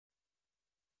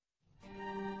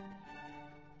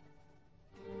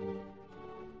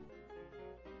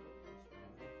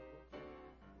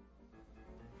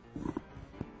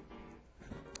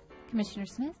Commissioner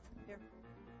Smith? Here.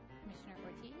 Commissioner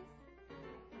Ortiz?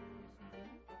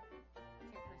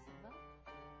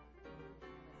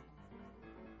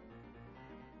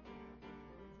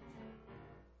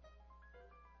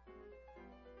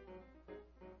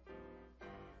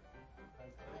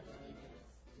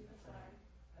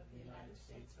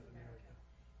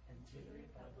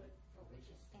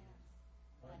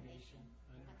 Commissioner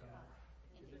Newman?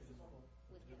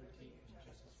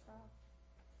 Chairperson Vogt?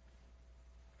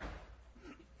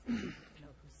 Know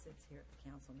who sits here at the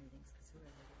council meetings, because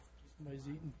whoever it is. Somebody's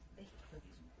eating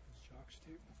shocks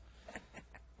too.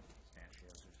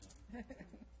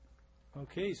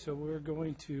 Okay, so we're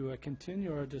going to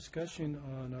continue our discussion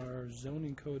on our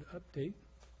zoning code update.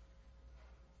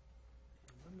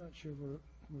 I'm not sure where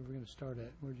we're going to start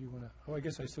at. Where do you want to? Oh, I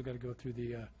guess I still got to go through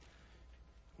the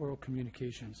oral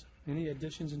communications. Any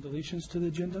additions and deletions to the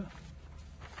agenda?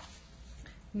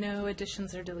 No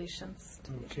additions or deletions.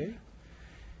 Okay.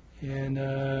 And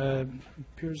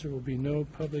appears there will be no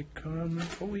public comment.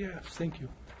 Oh, yes, thank you.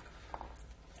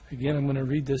 Again, I'm going to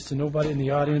read this so nobody in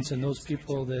the audience and those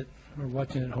people that are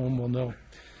watching at home will know.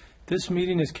 This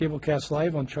meeting is cablecast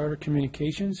live on Charter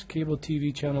Communications, Cable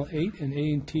TV Channel 8, and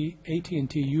AT&T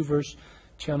UVerse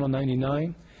Channel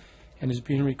 99, and is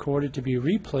being recorded to be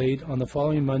replayed on the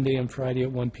following Monday and Friday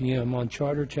at 1 p.m. on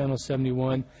Charter Channel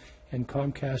 71 and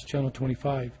Comcast Channel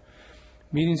 25.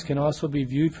 Meetings can also be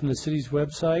viewed from the city's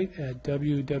website at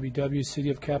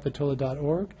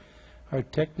www.cityofcapitola.org. Our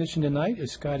technician tonight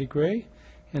is Scotty Gray.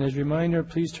 And as a reminder,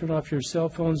 please turn off your cell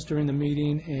phones during the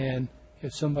meeting, and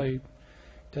if somebody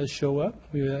does show up,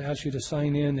 we would ask you to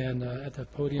sign in and at the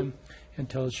podium and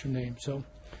tell us your name. So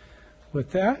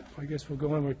with that, I guess we'll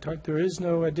go on. There is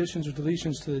no additions or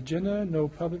deletions to the agenda, no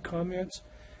public comments.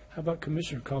 How about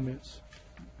commissioner comments?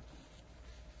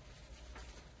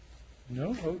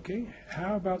 No? Okay.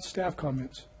 How about staff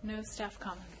comments? No staff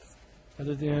comments.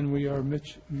 Other than we are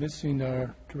missing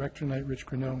our director tonight, Rich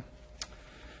Grinnell.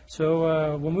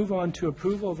 So we'll move on to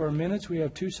approval of our minutes. We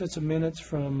have two sets of minutes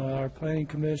from our Planning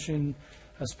Commission,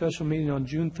 a special meeting on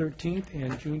June 13th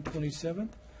and June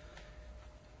 27th.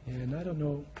 And I don't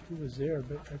know who was there,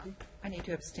 but I think... I need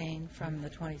to abstain from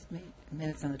the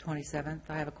minutes on the 27th.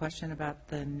 I have a question about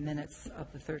the minutes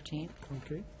of the 13th.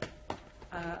 Okay.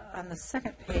 On the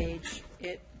second page,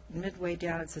 midway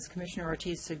down, it says Commissioner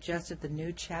Ortiz suggested the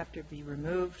new chapter be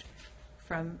removed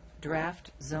from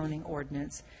draft zoning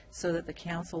ordinance so that the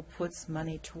council puts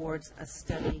money towards a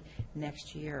study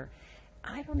next year.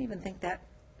 I don't even think that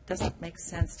doesn't make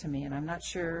sense to me, and I'm not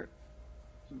sure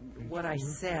what I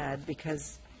said,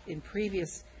 because in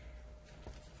previous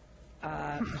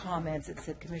comments, it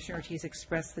said Commissioner Ortiz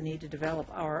expressed the need to develop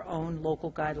our own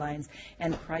local guidelines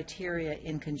and criteria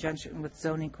in conjunction with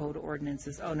zoning code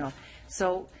ordinances. Oh, no.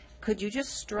 So could you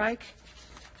just strike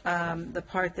the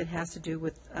part that has to do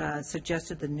with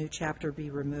suggested the new chapter be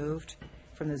removed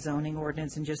from the zoning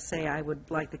ordinance and just say I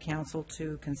would like the council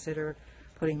to consider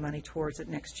putting money towards it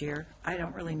next year? I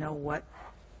don't really know what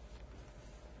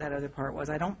that other part was.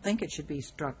 I don't think it should be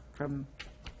struck from...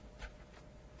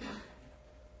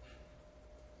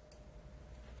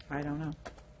 I don't know.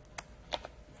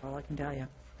 That's all I can tell you.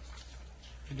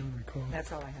 I don't recall.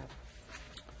 That's all I have.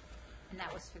 And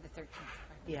that was for the 13th,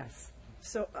 correct? Yes.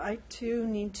 So I, too,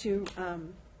 need to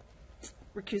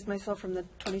recuse myself from the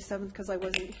 27th because I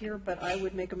wasn't here, but I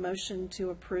would make a motion to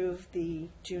approve the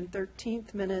June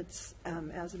 13th minutes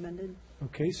as amended.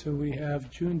 Okay, so we have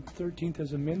June 13th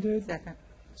as amended. Second.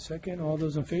 Second, all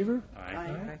those in favor? Aye.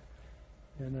 Okay.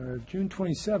 And our June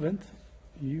 27th,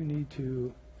 you need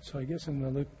to, so I guess I'm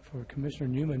going to look for Commissioner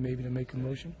Newman maybe to make a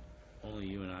motion. Only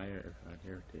you and I are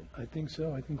here too. I think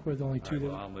so. I think we're the only All two right,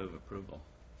 that... well, I'll move approval.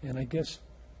 And I guess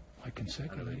I can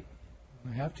second it.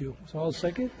 I have to. So I'll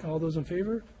second. All those in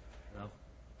favor? No,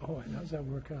 Oh, and how does that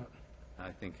work out? I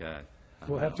think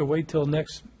We'll have to wait till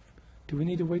next, do we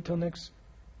need to wait till next?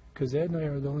 Because Ed and I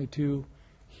are the only two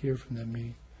here from that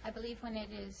meeting. I believe when it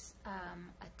is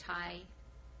a tie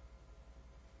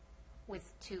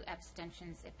with 2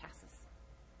 abstentions, it passes.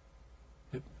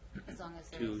 Yep. As long as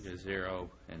 2 there's, to 0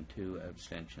 and 2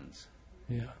 abstentions.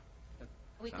 Yeah.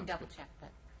 we can Sounds double good. check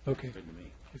that. Okay. Good to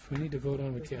me. If we need to vote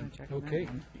on, we Who's can. gonna check on that Okay.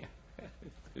 one? Yeah.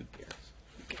 Who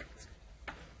cares?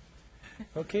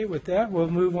 Okay, with that,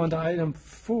 we'll move on to item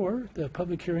 4, the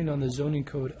public hearing on the zoning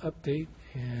code update.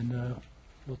 And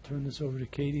we'll turn this over to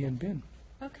Katie and Ben.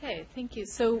 Okay, thank you.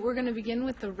 So we're going to begin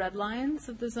with the red lines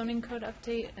of the zoning code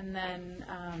update, and then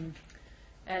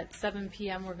At 7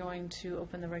 PM, we're going to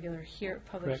open the regular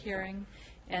public Correct. hearing,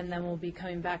 and then we'll be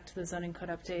coming back to the zoning code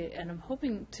update. And I'm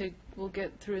hoping we'll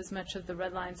get through as much of the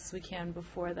red lines as we can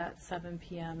before that 7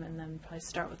 PM, and then probably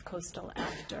start with coastal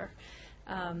after.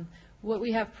 What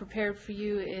we have prepared for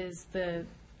you is the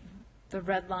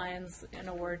red lines in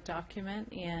a Word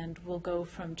document, and we'll go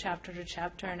from chapter to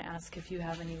chapter and ask if you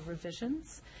have any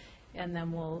revisions, and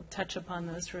then we'll touch upon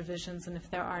those revisions, and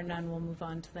if there are none, we'll move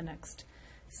on to the next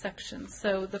section.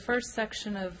 So the first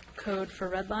section of code for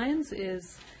red lines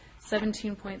is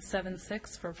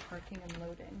 17.76 for parking and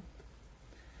loading.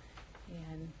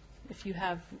 And if you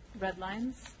have red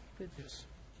lines, Yes.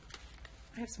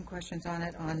 I have some questions on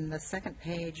it. On the second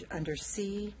page, under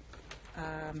C,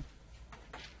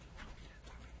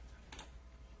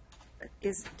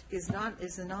 is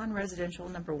the non-residential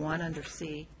number 1 under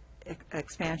C,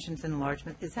 expansions and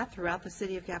enlargement, is that throughout the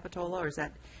city of Capitola, or is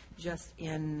that just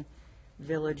in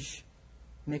village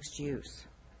mixed use?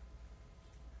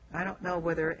 I don't know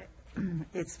whether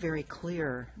it's very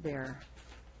clear there.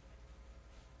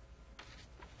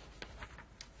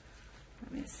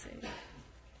 let me see.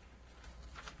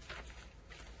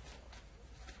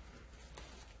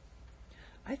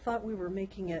 I thought we were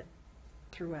making it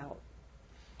throughout.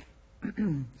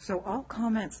 So all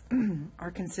comments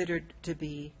are considered to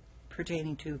be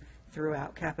pertaining to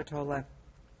throughout Capitola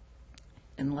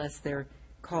unless they're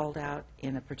called out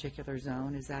in a particular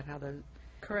zone? Is that how the,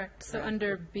 Correct. So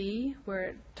under B, where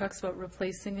it talks about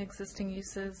replacing existing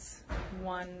uses,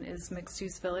 1 is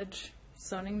mixed-use village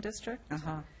zoning district.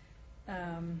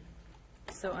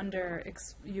 So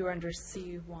you're under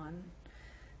C1.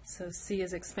 So C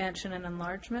is expansion and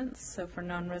enlargement. So for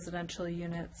non-residential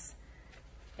units,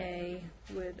 A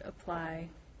would apply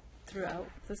throughout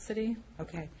the city.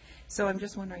 okay. So I'm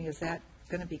just wondering, is that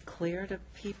going to be clear to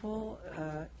people?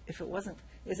 If it wasn't,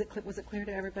 was it clear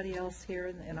to everybody else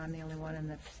here, and I'm the only one,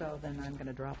 and if so, then I'm going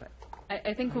to drop it?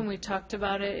 I think when we talked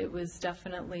about it, it was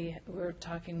definitely, we were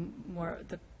talking more,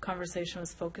 the conversation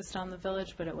was focused on the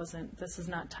village, but it wasn't, this is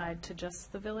not tied to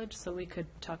just the village, so we could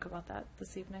talk about that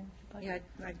this evening. if you'd like.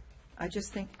 Yeah, I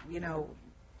just think,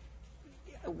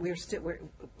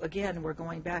 we're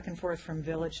going back and forth from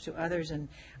village to others, and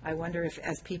I wonder if,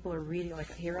 as people are reading,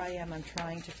 like, here I am, I'm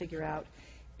trying to figure out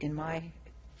in my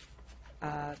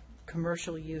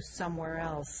commercial use somewhere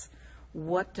else,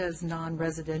 what does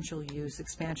non-residential use,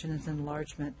 expansion and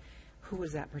enlargement, who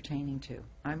is that pertaining to?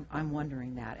 I'm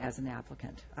wondering that as an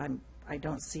applicant. I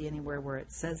don't see anywhere where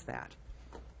it says that.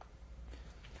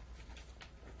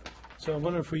 So I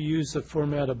wonder if we use the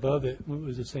format above it, it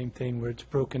was the same thing, where it's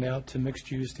broken out to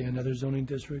mixed use and other zoning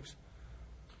districts?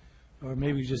 Or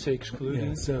maybe just say Yeah,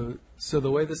 excluding? so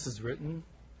the way this is written,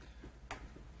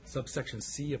 subsection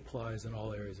C applies in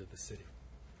all areas of the city.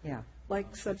 Yeah,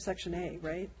 Like subsection A,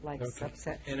 right? like Okay.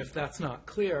 subset. And if that's not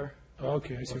clear, Oh,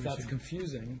 okay, I or see if what you're that's saying.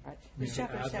 confusing, Right. we This can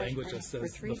chapter add says language for that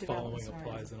says three the following developments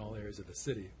applies in all areas of the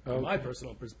city. Okay. From my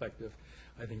personal perspective,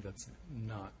 I think that's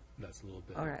a little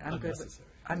bit All right, I'm good. unnecessary.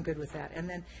 I'm good with that. And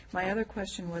then my other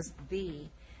question was B,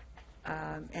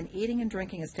 an eating and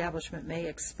drinking establishment may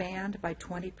expand by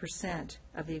 20%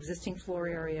 of the existing floor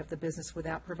area of the business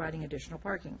without providing additional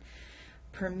parking.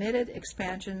 Permitted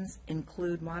expansions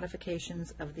include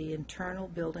modifications of the internal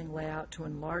building layout to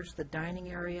enlarge the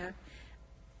dining area,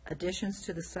 additions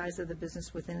to the size of the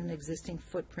business within an existing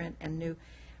footprint, and new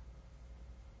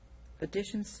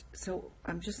additions. So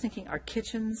I'm just thinking, are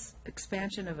kitchens,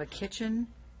 expansion of a kitchen,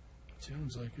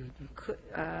 Sounds like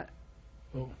it.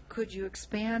 Oh, could you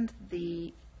expand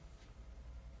the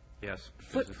Yes.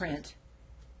 because it says- footprint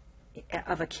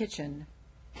of a kitchen?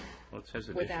 Well, it says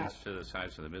without- additions to the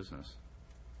size of the business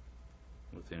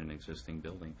within an existing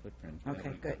building footprint. That Okay,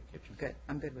 would good, include kitchen. good.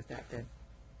 I'm good with that, then.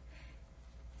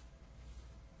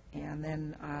 And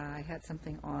then I had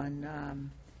something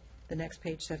on the next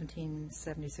page,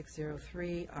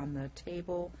 177603, on the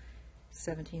table,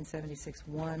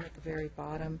 1776-1 at the very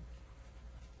bottom.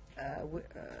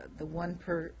 The 1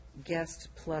 per guest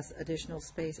plus additional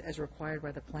space as required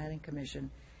by the Planning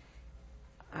Commission.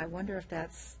 I wonder if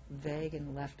that's vague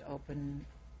and left open.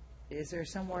 Is there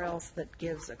somewhere else that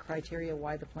gives a criteria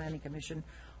why the Planning Commission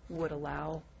would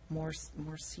allow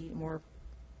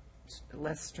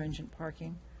less stringent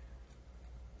parking?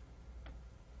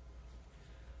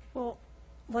 Well,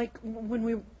 like when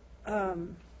we,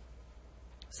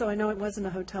 so I know it wasn't a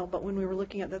hotel, but when we were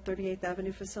looking at the 38th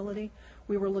Avenue facility,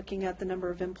 we were looking at the number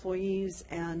of employees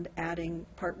and adding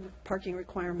parking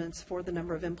requirements for the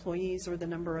number of employees or the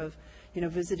number of,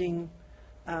 visiting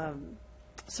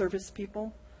service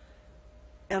people.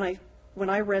 And when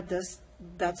I read this,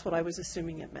 that's what I was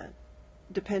assuming it meant.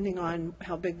 Depending on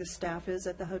how big the staff is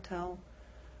at the hotel,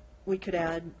 we could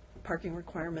add parking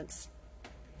requirements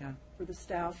Yeah. for the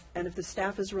staff. And if the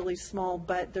staff is really small,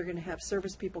 but they're going to have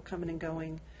service people coming and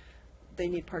going, they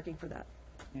need parking for that.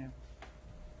 Yeah.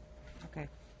 Okay.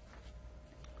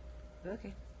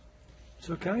 Okay.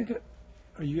 So can I get,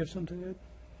 you have something, Ed?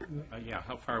 Yeah,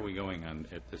 how far are we going on,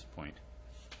 at this point?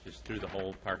 Just through the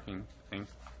whole parking thing?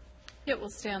 Yeah, we'll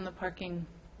stay on the parking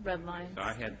red lines. So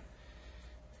I had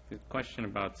a question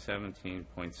about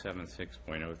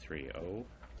 17.76.030,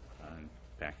 on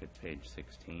back at page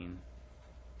 16.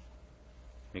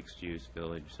 Mixed-use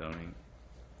village zoning.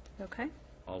 Okay.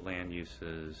 All land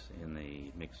uses in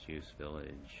the mixed-use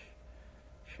village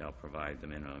shall provide the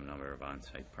minimum number of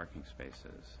on-site parking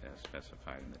spaces as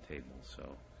specified in the table.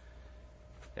 So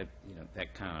that,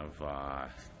 that kind of,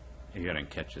 you didn't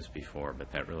catch this before, but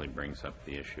that really brings up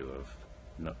the issue of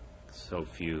so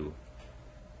few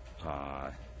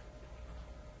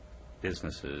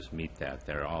businesses meet that.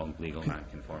 They're all legal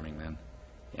non-conforming then.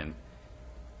 And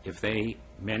if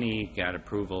many got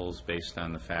approvals based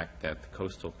on the fact that the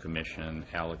Coastal Commission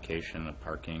allocation of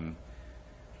parking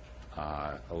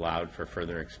allowed for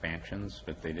further expansions,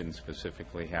 but they didn't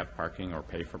specifically have parking or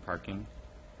pay for parking.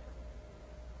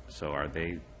 So are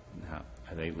they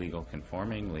legal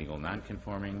conforming, legal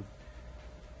non-conforming?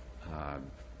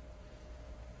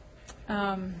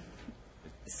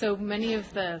 So many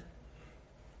of the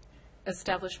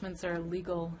establishments are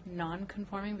legal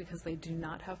non-conforming because they do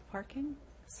not have parking.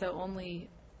 So only,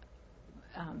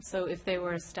 so if they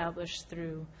were established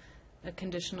through a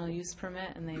conditional use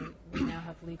permit and we now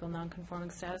have legal non-conforming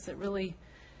status, it really,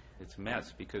 It's a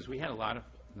mess, because we had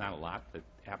not a lot, but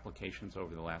applications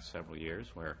over the last several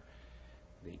years where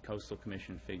the Coastal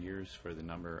Commission figures for the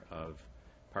number of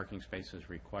parking spaces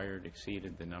required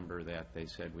exceeded the number that they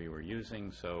said we were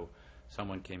using. So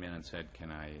someone came in and said,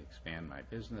 can I expand my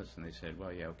business? And they said,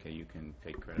 well, yeah, okay, you can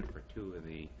take credit for 2 of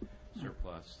the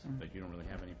surplus, but you don't really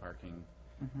have any parking.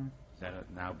 Does that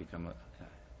now become a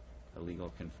legal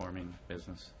conforming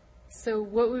business? so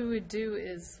what we would do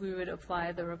is we would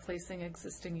apply the replacing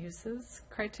existing uses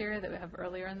criteria that we have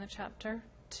earlier in the chapter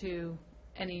to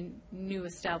any new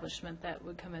establishment that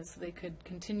would come in, so they could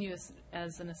continue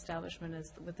as an establishment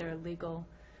with their legal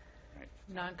Right.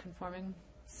 non-conforming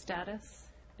status.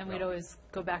 And we'd Well- always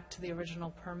go back to the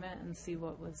original permit and see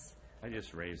what was, I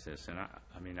just raised this, and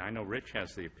I mean, I know Rich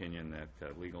has the opinion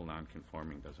that legal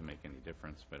non-conforming doesn't make any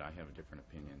difference, but I have a different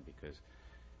opinion because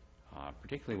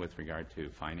particularly with regard to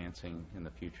financing in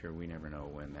the future, we never know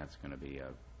when that's going to be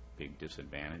a big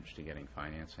disadvantage to getting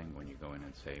financing when you go in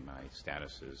and say my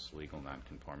status is legal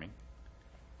non-conforming.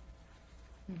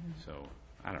 So,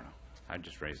 I don't know. I'm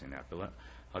just raising that, but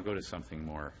I'll go to something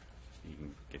more you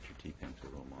can get your teeth into a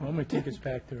little Well, more. I'm going to take us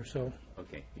back there, so.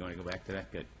 Okay, you want to go back to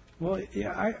that? Good. Well,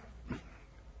 yeah,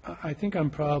 I think I'm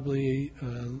probably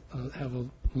have a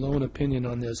lone opinion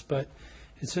on this, but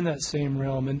it's in that same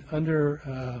realm. And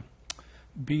under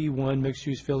B1,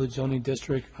 Mixed-Use Village Zoning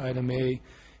District, item A,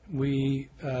 we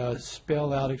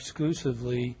spell out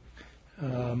exclusively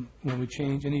when we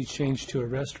change, any change to a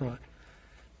restaurant.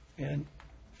 And,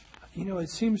 it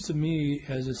seems to me,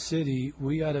 as a city,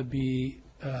 we ought to be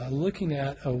looking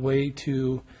at a way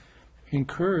to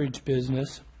encourage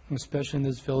business, especially in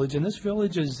this village. And this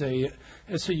village is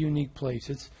it's a unique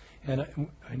place. And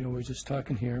I know we're just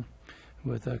talking here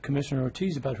with Commissioner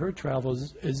Ortiz about her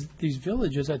travels, is these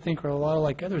villages, I think, are a lot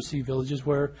like other sea villages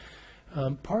where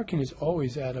parking is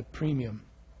always at a premium.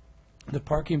 The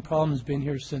parking problem has been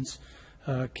here since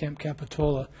Camp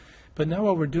Capitola. But now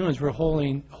what we're doing is we're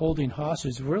holding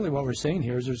hostage. Really what we're saying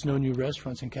here is there's no new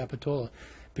restaurants in Capitola,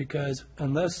 because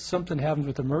unless something happens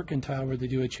with the Mercantile where they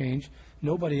do a change,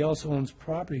 nobody else owns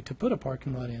property to put a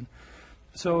parking lot in.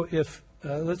 So if,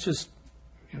 let's just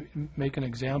make an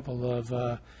example of,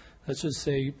 let's just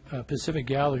say Pacific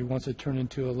Gallery wants to turn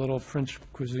into a little French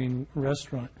cuisine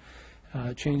restaurant,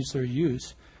 change their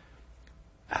use.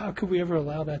 How could we ever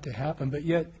allow that to happen? But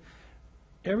yet,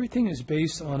 everything is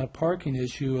based on a parking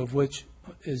issue, of which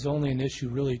is only an issue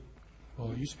really,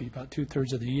 well, it used to be about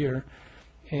 2/3 of the year.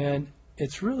 And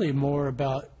it's really more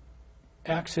about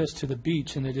access to the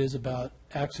beach than it is about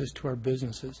access to our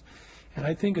businesses. And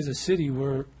I think as a city,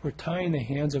 we're tying the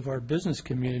hands of our business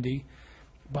community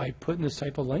by putting this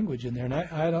type of language in there. And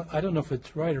I don't know if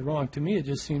it's right or wrong. To me, it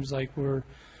just seems like we're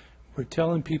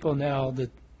telling people now that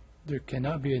there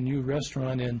cannot be a new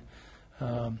restaurant in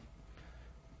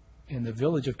the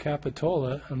village of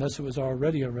Capitola unless it was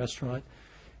already a restaurant,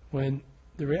 when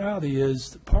the reality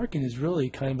is the parking is really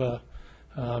kind of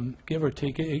a give or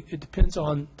take. It depends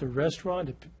on the restaurant,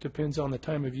 it depends on the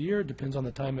time of year, it depends on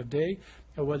the time of day,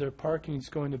 or whether parking is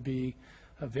going to be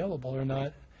available or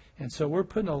not. And so we're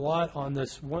putting a lot on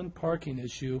this one parking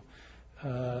issue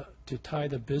to tie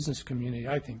the business community,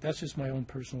 I think. That's just my own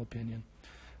personal opinion.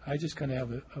 I just kind of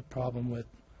have a problem with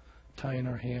tying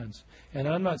our hands. And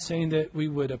I'm not saying that we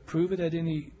would approve it at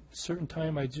any certain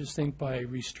time. I just think by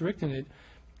restricting it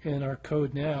in our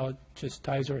code now, it just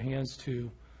ties our hands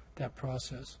to that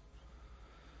process.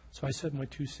 So I said my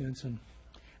 2 cents, and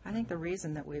I think the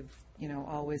reason that we've,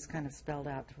 always kind of spelled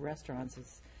out to restaurants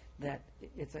is that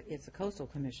it's a coastal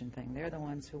commission thing. They're the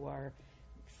ones who are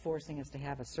forcing us to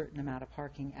have a certain amount of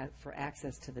parking for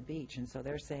access to the beach, and so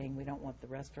they're saying we don't want the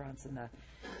restaurants and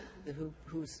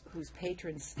whose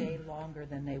patrons stay longer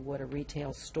than they would a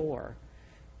retail store.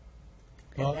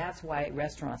 Well- And that's why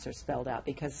restaurants are spelled out,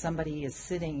 because somebody is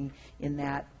sitting in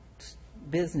that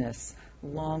business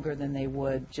longer than they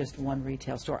would just one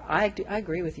retail store. I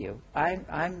agree with you.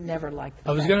 I'm never liked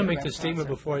the I was fact going to that make the restaurants statement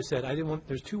are- before I said,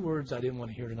 there's 2 words I didn't want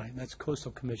to hear tonight, and that's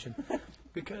coastal commission,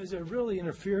 because it really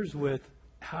interferes with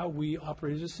how we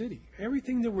operate as a city.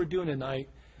 Everything that we're doing tonight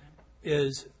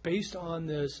is based on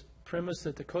this premise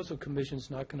that the coastal commission is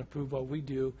not going to approve what we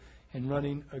do in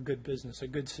running a good business, a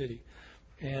good city.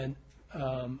 And,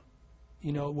 when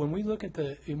you look at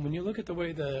the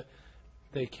way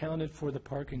they counted for the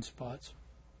parking spots,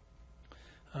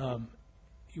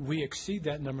 we exceed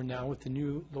that number now with the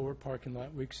new lower parking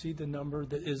lot. We exceed the number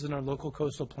that is in our local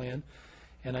coastal plan.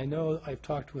 And I know I've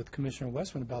talked with Commissioner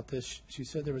Westman about this. She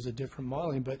said there was a different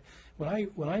modeling. But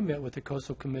when I met with the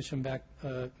Coastal Commission back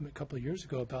a couple of years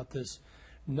ago about this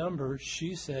number,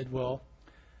 she said, well,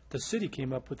 the city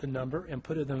came up with the number and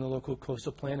put it in the local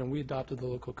coastal plan, and we adopted the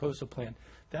local coastal plan.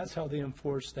 That's how they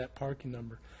enforced that parking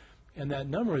number. And that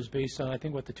number is based on, I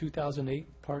think, what the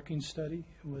 2008 parking study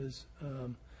was,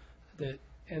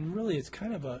 and really it's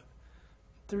kind of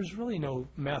there's really no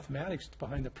mathematics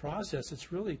behind the process.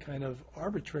 It's really kind of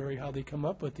arbitrary how they come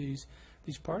up with these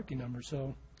parking numbers.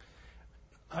 So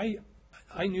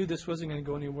I knew this wasn't going to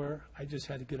go anywhere. I just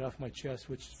had to get it off my chest,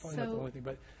 which is probably not the So- only thing.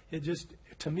 But it just,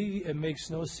 to me, it makes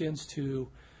no sense to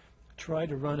try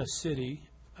to run a city,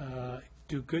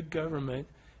 do good government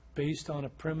based on a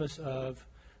premise of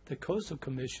the Coastal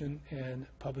Commission and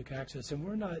public access. And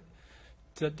we're not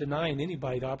denying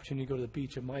anybody the opportunity to go to the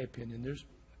beach, in my opinion.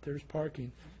 There's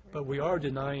parking, but we are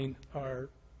denying our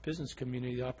business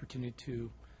community the opportunity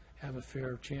to have a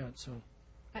fair chance, so.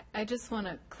 I just want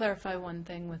to clarify one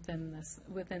thing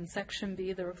within Section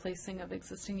B, the replacing of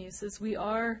existing uses. We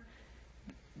are,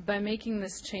 by making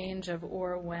this change of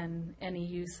or when any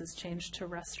use is changed to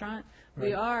restaurant,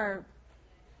 we Right. are,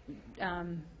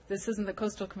 this isn't the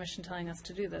Coastal Commission telling us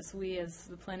to do this. We, as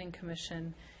the Planning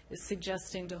Commission, is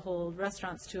suggesting to hold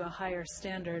restaurants to a higher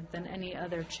standard than any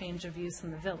other change of use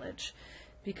in the village.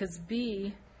 Because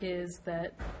B is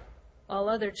that all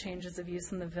other changes of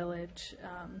use in the village,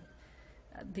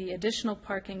 the additional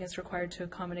parking is required to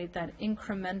accommodate that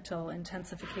incremental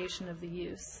intensification of the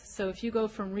use. So if you go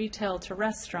from retail to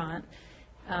restaurant,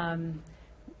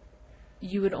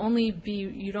 you'd only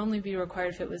be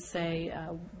required if it was, say,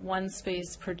 1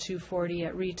 space per 240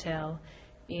 at retail,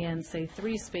 and say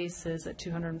 3 spaces at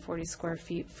 240 square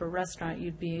feet for restaurant.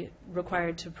 You'd be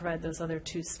required to provide those other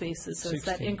 2 spaces. So it's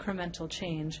that 16. incremental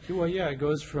change. Well, yeah, it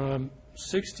goes from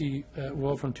 60,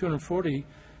 from 240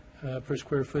 per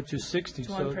square foot to 60.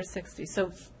 To 1 per 60.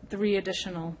 So 3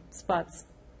 additional spots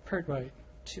per Right.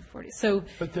 240. So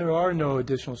But there are no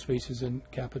additional spaces in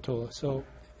Capitola, so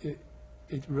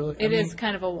it really. it is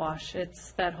kind of a wash.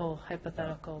 It's that whole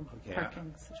hypothetical Yeah.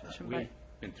 parking situation. We've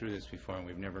But been through this before, and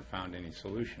we've never found any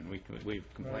solution. We've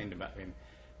complained about,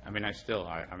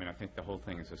 I think the whole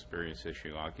thing is a spurious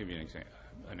issue. I'll give you an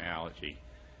analogy,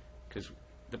 because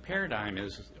the paradigm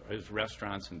is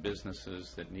restaurants and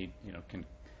businesses that need, can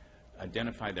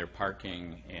identify their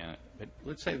parking, but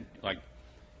let's say, like,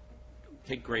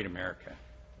 take Great America,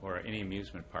 or any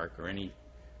amusement park, or any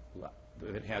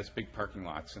that has big parking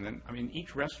lots, and then,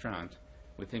 each restaurant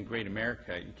within Great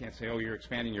America, you can't say, oh, you're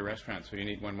expanding your restaurant, so you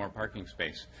need 1 more parking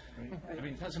space.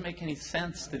 It doesn't make any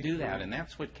sense to do that, and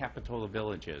that's what Capitola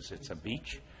Village is. It's a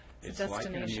beach. It's a It's like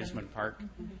an destination. amusement park.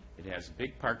 It has a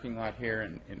big parking lot here,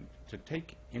 and to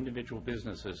take individual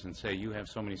businesses and say, you have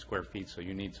so many square feet, so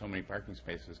you need so many parking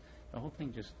spaces, the whole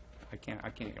thing just, I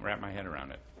can't wrap my head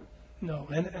around it. No,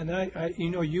 and I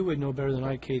you would know better than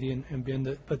I, Katie and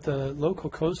Ben, but the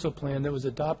local coastal plan that was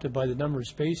adopted by the number of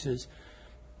spaces,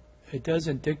 it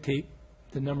doesn't dictate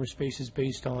the number of spaces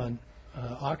based on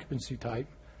occupancy type.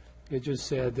 It just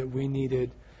said that we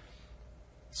needed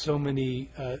so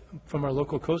many from our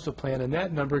local coastal plan, and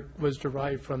that number was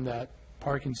derived from that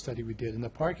parking study we did. And the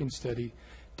parking study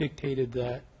dictated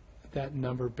that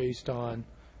number based on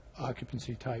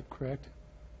occupancy type, correct?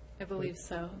 I believe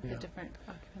so, the Yeah. different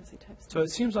occupancy types. So it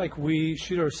seems like we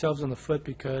shoot ourselves in the foot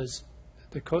because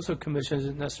the Coastal Commission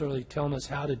isn't necessarily telling us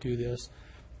how to do this.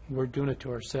 We're doing it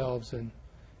to ourselves, and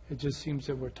it just seems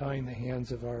that we're tying the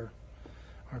hands of our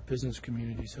business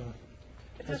community, so.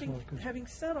 that's Having, more concern. having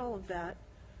said all of that,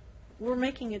 we're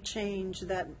making a change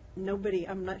that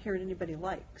I'm not hearing anybody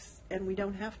likes, and we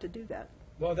don't have to do that.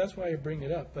 Well, that's why I bring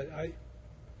it up, but I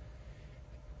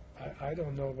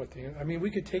don't know what I mean,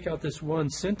 we could take out this one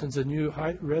sentence, a new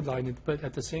red line, but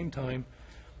at the same time,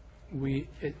 we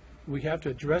have to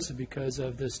address it because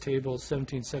of this table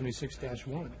 1776-1.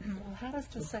 Well, how does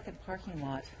the second parking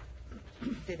lot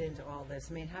fit into all this?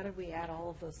 I mean, how did we add all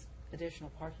of those additional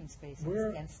parking spaces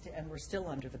and we're still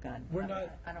under the gun? We're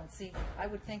not- I don't see, I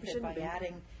would think We that shouldn't by be.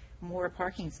 adding more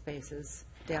parking spaces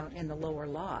down in the lower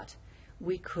lot,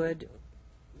 we could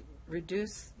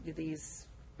reduce these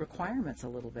requirements a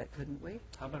little bit, couldn't we?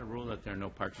 How about a rule that there are no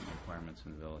parking requirements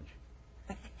in the village?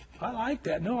 I like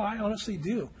that. No, I honestly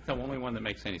do. The only one that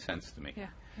makes any sense to me. Yeah,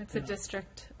 it's a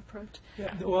district approach.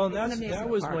 Yeah, well, and It's an that amusement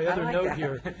was park. my I other like note that.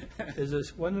 here, is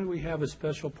this, when do we have a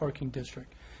special parking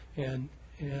district? And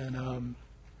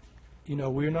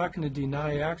we're not going to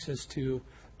deny access to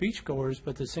beachgoers,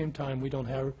 but at the same time, we don't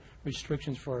have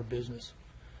restrictions for our business.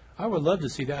 I would love to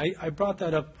see that. I brought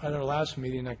that up at our last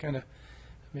meeting,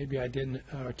 maybe I didn't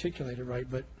articulate it right,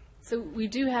 but So we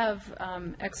do have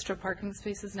extra parking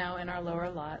spaces now in our lower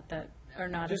lot that are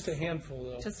not just a as- handful,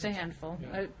 though. Just a handful,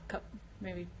 Yeah.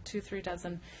 maybe 2-3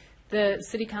 dozen. The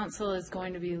city council is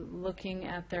going to be looking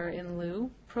at their in lieu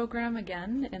program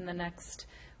again in the next,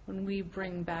 when we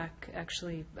bring back,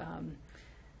 actually,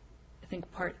 I think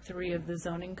part 3 of the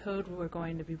zoning code, we're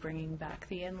going to be bringing back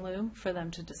the in lieu for them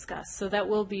to discuss. So that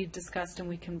will be discussed, and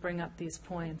we can bring up these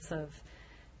points of,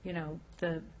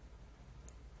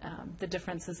 the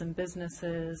differences in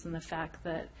businesses and the fact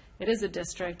that it is a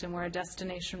district and we're a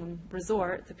destination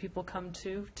resort that people come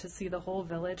to see the whole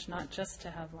village, not just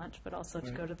to have lunch, but also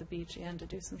to go to the beach and to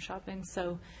do some shopping.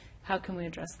 So how can we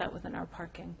address that within our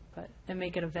parking, and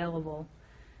make it available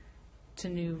to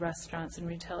new restaurants and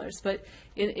retailers? But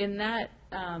in that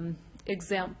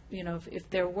example, if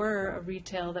there were a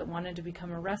retail that wanted to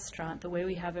become a restaurant, the way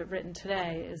we have it written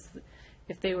today is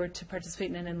if they were to participate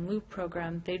in an in lieu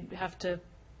program, they'd have to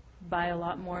buy a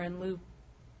lot more in lieu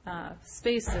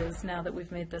spaces now that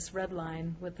we've made this red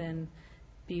line within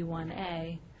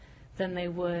B1A than they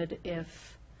would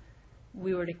if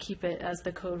we were to keep it as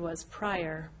the code was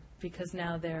prior, because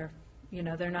now they're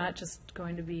not just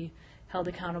going to be held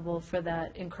accountable for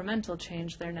that incremental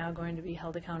change, they're now going to be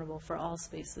held accountable for all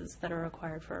spaces that are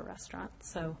required for a restaurant.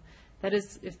 So that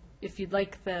is, if you'd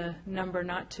like the number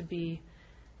not to be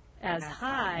as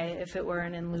high, if it were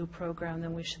an in lieu program,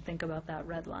 then we should think about that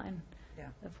red line Yeah.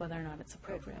 of whether or not it's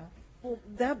appropriate. Well,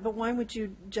 but why would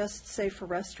you just say for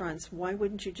restaurants, why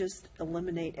wouldn't you just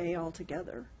eliminate A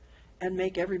altogether and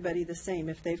make everybody the same?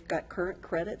 If they've got current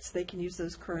credits, they can use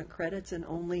those current credits and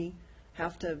only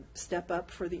have to step up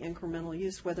for the incremental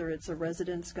use, whether it's a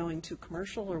residence going to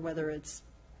commercial or whether it's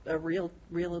a real.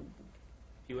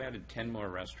 If you added 10 more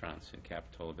restaurants in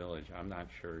Capitola Village, I'm not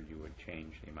sure you would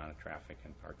change the amount of traffic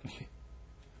and parking. It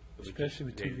would Especially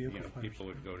with just- two vehicle fires. People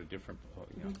would go to different,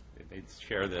 they'd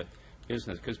share the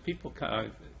business, because people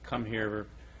come here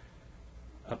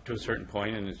up to a certain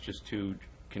point, and it's just too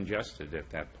congested at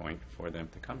that point for them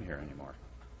to come here anymore.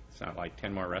 It's not like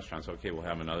 10 more restaurants, okay, we'll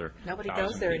have another Nobody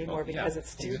 1,000 goes there people. anymore because Yeah,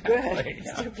 it's too exactly, good. It's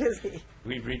yeah. too busy.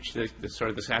 We've reached the sort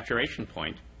of the saturation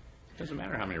point. It doesn't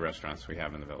matter how many restaurants we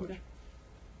have in the village.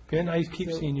 Ben, I keep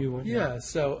seeing you. Yeah,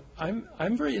 so I'm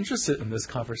very interested in this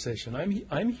conversation.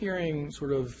 I'm hearing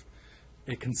sort of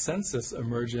a consensus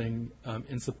emerging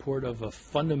in support of a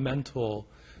fundamental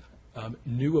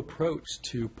new approach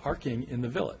to parking in the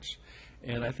village.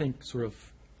 And I think sort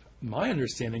of my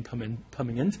understanding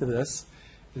coming into this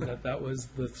is that was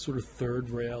the sort of third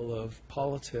rail of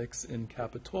politics in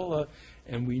Capitola,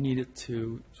 and we needed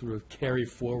to sort of carry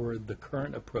forward the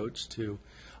current approach to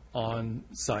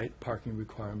on-site parking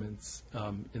requirements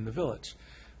in the village.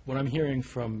 What I'm hearing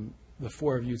from the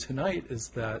four of you tonight is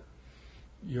that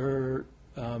you're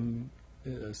sort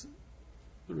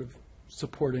of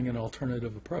supporting an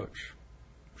alternative approach,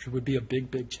 which would be a big,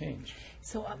 big change.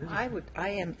 So I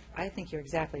think you're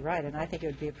exactly right, and I think it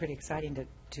would be pretty exciting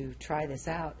to try this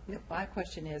out. My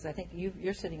question is, I think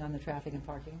you're sitting on the traffic and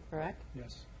parking, correct?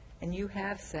 Yes. And you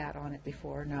have sat on it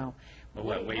before, no?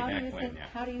 Well, way How do back you when, think- yeah.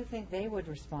 How do you think they would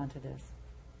respond to this?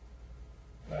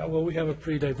 Well, we have a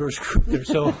pretty diverse group there,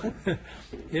 so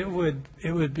it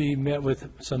would be met with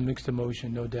some mixed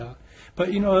emotion, no doubt. But,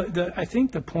 I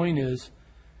think the point is,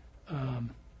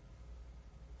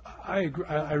 I agree.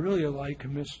 I really like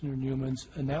Commissioner Newman's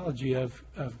analogy of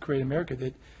Great America,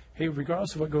 that, hey,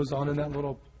 regardless of what goes on in that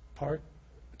little park,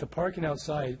 the parking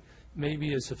outside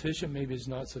maybe is sufficient, maybe is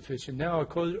not sufficient. Now,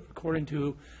 according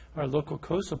to our local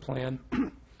coastal plan,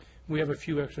 we have a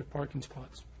few extra parking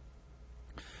spots.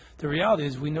 The reality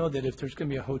is, we know that if there's going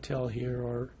to be a hotel here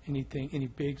or anything, any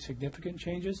big significant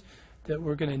changes, that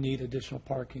we're going to need additional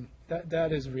parking.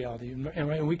 That is a reality.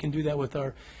 And we can do that with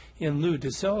our, in lieu. To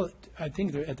sell it, I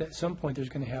think at some point, there's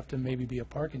going to have to maybe be a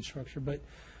parking structure. But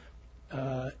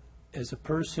as a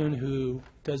person who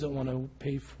doesn't want to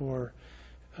pay for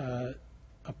a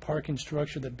parking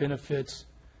structure that benefits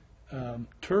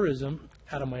tourism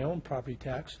out of my own property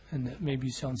tax, and that maybe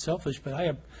sounds selfish, but I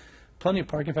have plenty of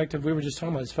parking. In fact, if we were just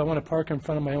talking about this, if I want to park in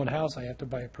front of my own house, I have to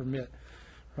buy a permit,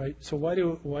 right? So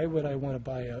why would I want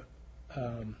to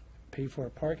pay for a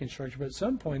parking structure? But at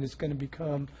some point, it's going to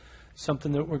become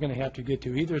something that we're going to have to get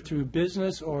to, either through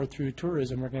business or through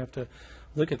tourism. We're going to have to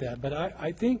look at that. But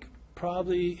I think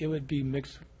probably it would be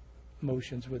mixed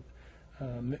motions with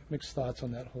mixed thoughts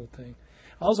on that whole thing.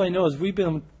 All I know is we've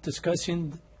been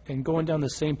discussing and going down the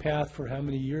same path for how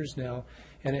many years now,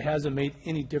 and it hasn't made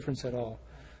any difference at all.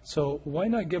 So why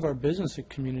not give our business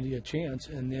community a chance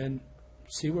and then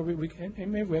see where we can,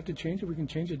 and maybe we have to change it, we can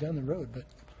change it down the road. But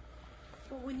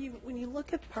Well, when you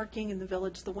look at parking in the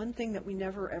village, the one thing that we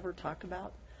never, ever talk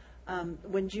about,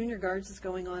 when Junior Guards is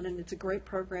going on, and it's a great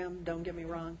program, don't get me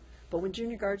wrong, but when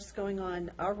Junior Guards is going on,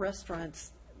 our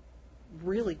restaurants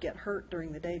really get hurt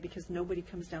during the day because nobody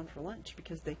comes down for lunch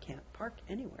because they can't park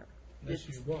anywhere. unless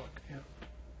you walk, yeah.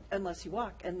 Unless you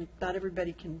walk, and not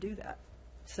everybody can do that.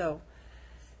 So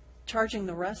charging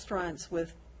the restaurants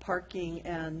with parking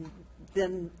and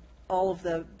then all of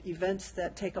the events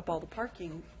that take up all the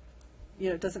parking,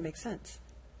 it doesn't make sense.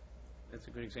 That's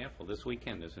a good example. This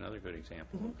weekend is another good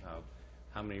example of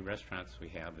how many restaurants we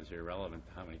have is irrelevant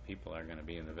to how many people are going to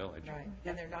be in the village. Right,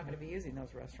 and they're not going to be using those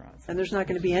restaurants. And there's not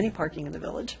going to be any parking in the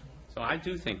village. So I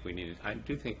do think we need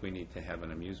to have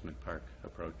an amusement park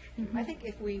approach. I think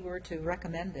if we were to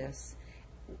recommend this,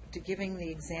 to giving the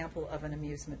example of an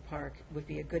amusement park would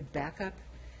be a good backup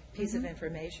piece of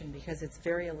information, because it's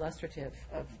very illustrative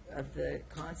of the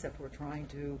concept we're trying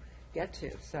to get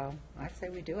to. So I'd say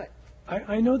we do it.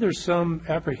 I know there's some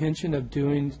apprehension of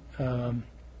doing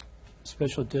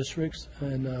special districts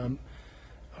and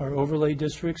our overlay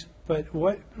districts, but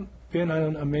what, Ben, I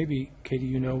don't know, maybe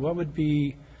Katie, what would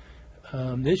be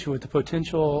the issue with the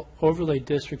potential overlay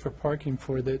district for parking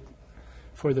for the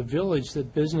village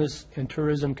that business and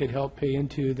tourism could help pay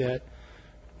into, that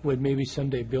would maybe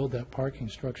someday build that parking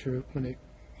structure when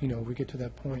we get to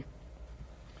that point?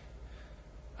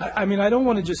 I mean, I don't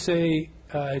want to just say,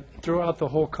 throw out the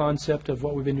whole concept of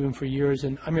what we've been doing for years,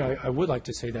 and I would like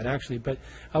to say that actually, but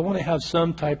I want to have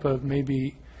some type of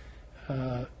maybe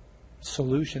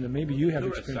solution, and maybe you have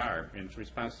Tourists experience. are, in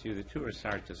response to you, the tourists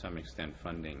are to some extent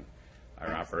funding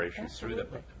our operations through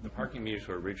the parking meters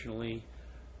were originally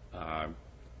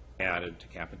added to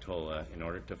Capitola in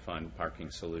order to fund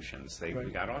parking solutions. We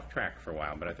Right. got off track for a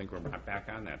while, but I think we're back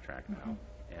on that track now,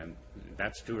 and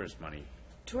that's tourist money.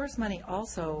 Tourist money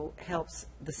also helps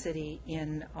the city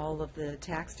in all of the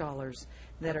tax dollars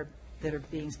that are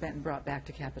being spent and brought back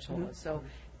to Capitola.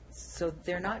 So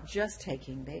they're not just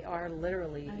taking; they are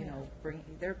literally, bringing.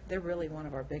 They're really one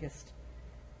of our biggest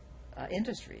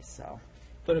industries. So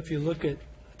But if you look at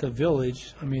the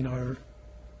village, our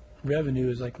revenue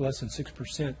is like less than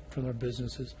 6% from our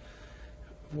businesses.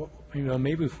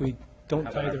 Maybe if we don't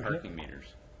How tie about our their parking meters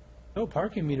No,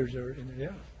 parking meters are in there,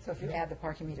 yeah. So if you add the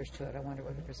parking meters to it, I wonder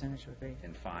what the percentage would be.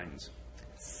 and fines?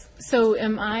 So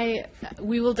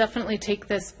we will definitely take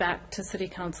this back to City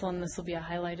Council, and this will be a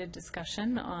highlighted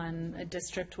discussion on a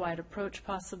district-wide approach,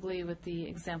 possibly with the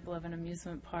example of an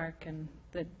amusement park and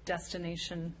the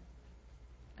destination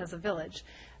as a village.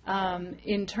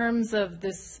 In terms of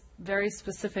this very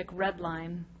specific red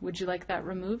line, would you like that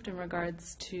removed in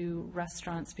regards to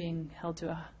restaurants being held to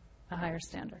a higher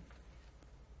standard?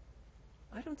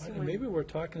 I don't see why. Maybe we're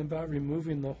talking about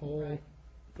removing the whole,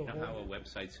 You know how a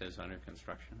website says under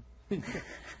construction?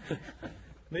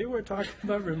 maybe we're talking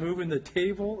about removing the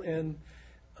table and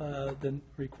the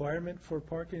requirement for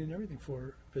parking and everything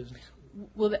for business.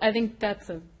 Well, I think that's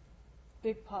a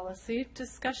big policy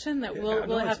discussion that we'll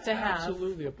No, have it's to have.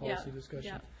 Absolutely a policy Yeah, discussion.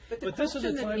 yeah. But this is the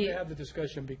question that time he- to have the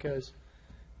discussion, because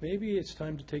maybe it's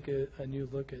time to take a new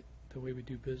look at the way we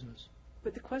do business.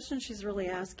 But the question she's really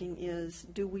asking is,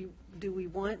 do we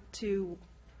want to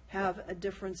have a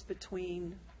difference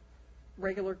between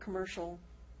regular commercial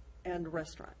and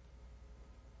restaurant?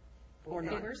 Or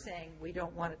not? We're saying we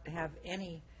don't want it to have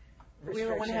any We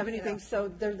don't want to have restriction, anything, so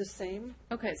they're the same?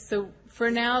 Okay, so for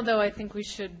now, though, I think we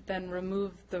should then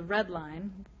remove the red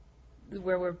line,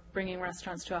 where we're bringing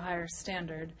restaurants to a higher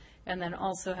standard, and then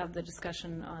also have the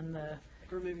discussion on the,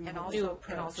 Removing And the also,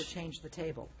 approach. and also change the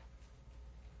table.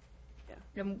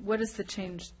 and what is the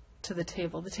change to the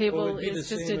table? The Well, table it'd be the is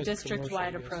just same a as district-wide commercial,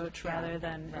 I guess. approach Yeah, rather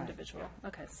than right. individual.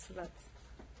 Okay, so that's,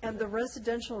 And the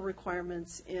residential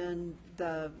requirements in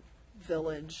the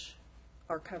village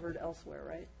are covered elsewhere,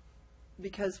 right?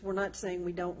 Because we're not saying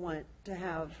we don't want to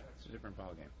have, It's a different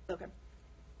ballgame. okay,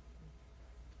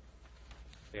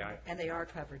 Yeah, And they are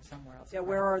covered somewhere else. yeah,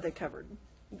 where are they covered?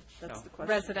 That's No. the question.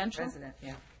 residential? Resident,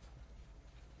 yeah.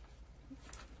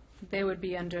 They would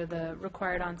be under the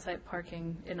required on-site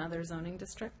parking in other zoning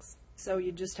districts? So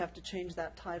you just have to change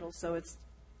that title, so it's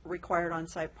required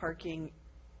on-site parking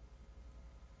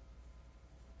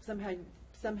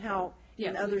somehow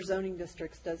in Yeah. other zoning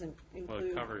districts doesn't well,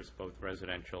 include. it covers both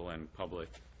residential and public,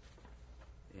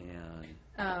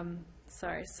 and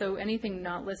Sorry, so anything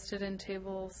not listed in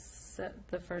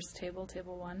the first table,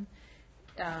 Table 1,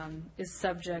 is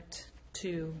subject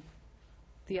to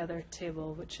the other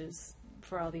table, which is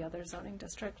for all the other zoning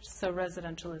districts. So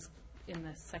residential is in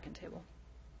the second table.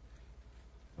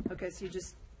 Okay, so you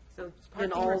just, So In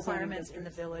parking all zoning requirements in the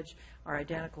districts. village are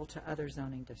identical to other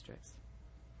zoning districts.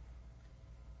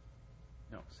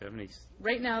 no, 70,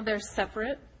 Right now, they're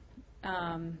separate,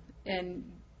 and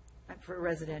For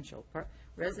residential,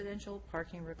 residential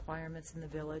parking requirements in the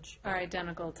village are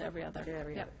identical to every other. to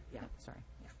every Yep. other, yeah, sorry.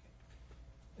 Yeah.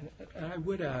 And I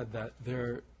would add that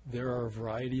there are a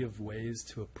variety of ways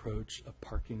to approach a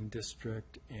parking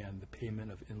district and the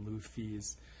payment of in lieu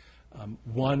fees.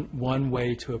 One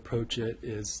way to approach it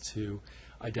is to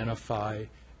identify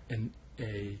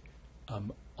a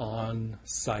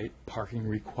on-site parking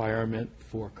requirement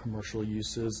for commercial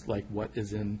uses, like what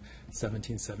is in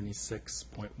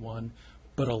 1776.1,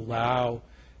 but allow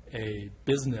a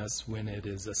business, when it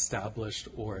is established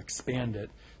or expanded,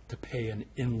 to pay an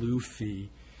in lieu fee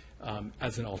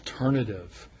as an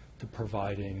alternative to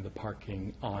providing the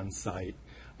parking on-site,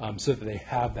 so that they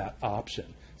have that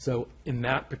option. So in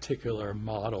that particular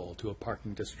model to a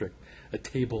parking district, a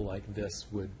table like this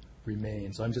would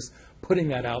remain. So I'm just putting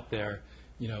that out there,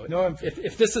 No,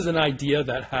 if this is an idea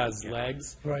that has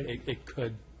legs, Right. it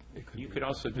could you could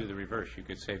also do the reverse. You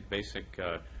could say basic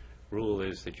rule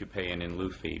is that you pay an in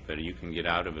lieu fee, but you can get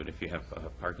out of it if you have a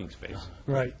parking space.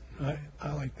 right. I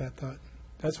like that thought.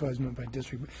 That's what I was meant by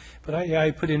district. But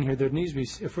I put in here, there needs to be,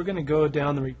 if we're going to go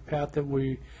down the path that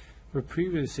we were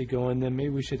previously going, then maybe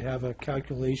we should have a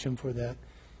calculation for that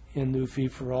in lieu fee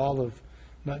for all of,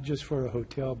 not just for a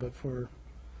hotel, but for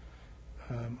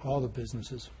all the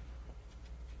businesses.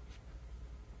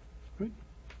 Good.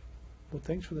 Well,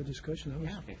 thanks for the discussion. That was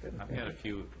Yeah. Okay, I've got a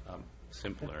few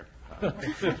simpler.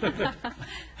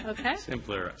 Okay?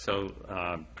 Simpler. So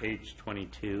page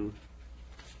 22,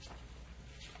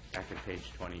 back at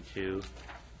page 22,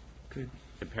 good.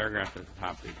 the paragraph at the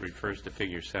top, it refers to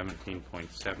figure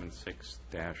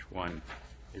 17.76-1.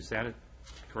 Is that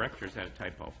correct, or is that a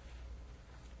typo?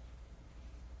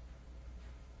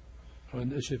 Oh,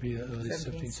 and it should be at least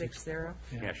 1760.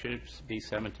 Yeah, should it be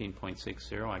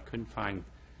 17.60? I couldn't find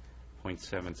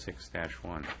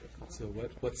 .76-1. So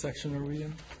what section are we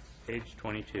in? Page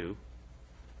 22.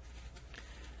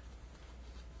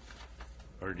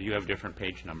 Or do you have different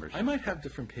page numbers? I might have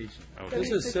different page numbers. Oh,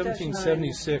 This is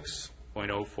 1776.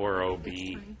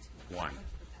 .040B1.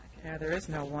 Yeah, there is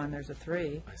no one, there's a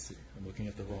 3. I see. I'm looking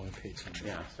at the wrong page number.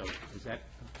 Yeah, so is that,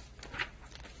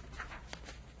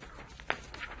 I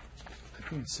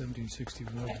think it's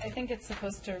 1761. I think it's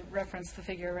supposed to reference the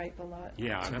figure right below it.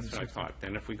 yeah, that's what I thought.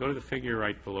 Then if we go to the figure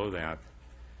right below that,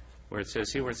 where it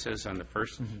says, see where it says on the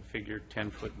first figure,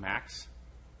 10-foot max?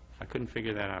 I couldn't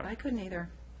figure that out. I couldn't either.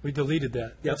 We deleted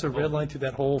that. That's a red line to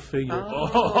that whole figure. Yeah,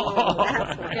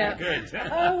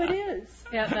 Oh, it is.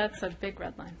 yeah, that's a big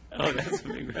red line. Oh, that's a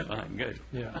big red line, good.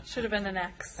 Yeah. Should have been an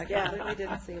X. I completely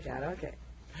didn't see that, okay.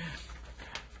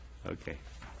 Okay.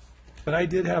 But I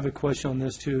did have a question on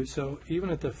this, too. So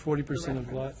even at the 40%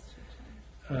 of lot,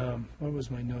 what was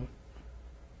my note?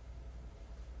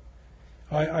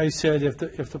 I said if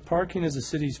the parking is a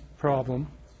city's problem,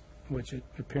 which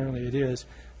apparently it is,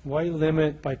 why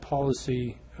limit by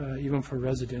policy even for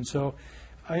residents? So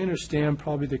I understand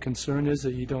probably the concern is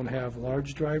that you don't have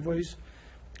large driveways.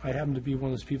 I happen to be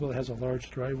one of those people that has a large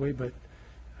driveway, but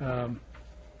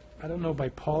I don't know by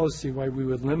policy why we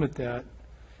would limit that.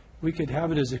 We could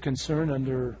have it as a concern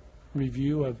under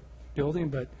review of building,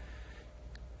 but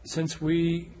since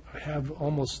we have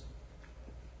almost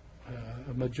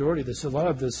a majority of this, a lot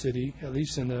of the city, at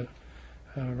least in the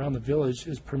around the village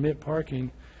is permit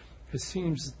parking. It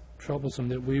seems troublesome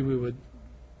that we would,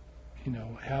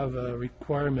 have a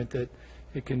requirement that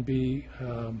it can be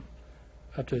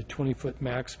up to a 20-foot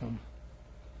maximum.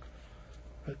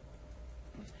 But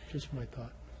just my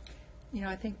thought.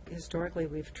 I think historically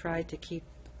we've tried to keep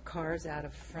cars out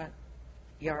of front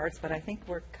yards, but I think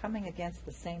we're coming against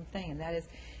the same thing, and that is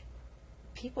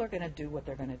people are going to do what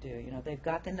they're going to do. They've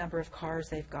got the number of cars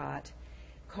they've got.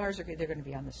 They're going to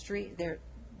be on the street.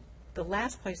 The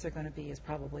last place they're going to be is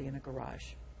probably in a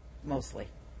garage, mostly.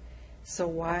 So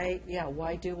why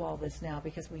do all this now?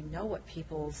 Because we know what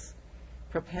people's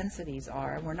propensities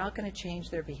are, and we're not going to change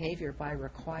their behavior by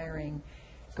requiring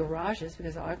garages,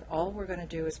 because all we're going to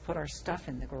do is put our stuff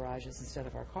in the garages instead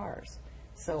of our cars.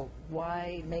 So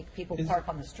why make people park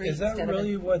on the street Is that instead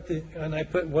really of... and I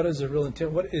put, what is the real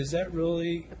intent? What, is that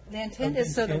really? The intent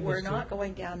is so that intent we're is to- not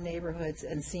going down neighborhoods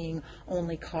and seeing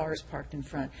only cars parked in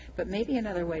front. But maybe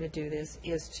another way to do this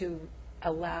is to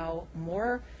allow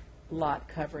more lot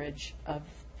coverage of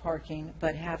parking,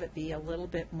 but have it be a little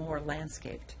bit more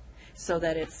landscaped, so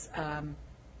that it's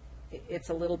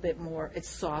a little bit more, it's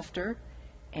softer,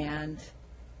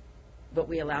 but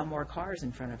we allow more cars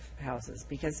in front of houses,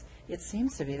 because it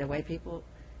seems to be the way people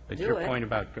But do your it. point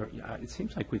about, it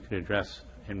seems like we could address,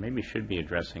 and maybe should be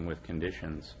addressing with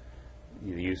conditions,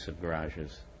 the use of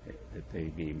garages, that they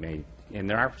be made, and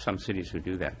there are some cities who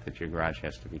do that your garage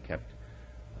has to be kept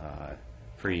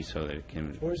free so that it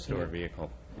can Enforcing store a it.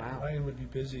 vehicle. Ryan would be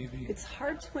busy. It's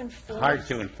hard to enforce. Hard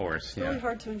to enforce, yeah. really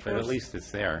hard to But enforce. at least it's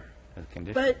there, as a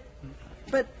condition.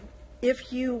 But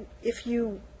if you,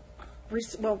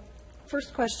 well,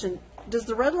 first question, does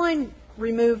the red line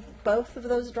remove both of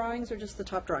those drawings or just the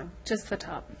top drawing? Just the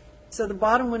top. So the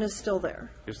bottom one is still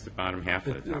there? Just the bottom half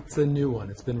of the top. It's a new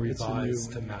one. It's been It's a new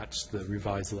revised to one. match the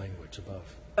revised language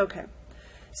above. Okay.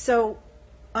 So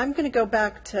I'm going to go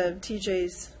back to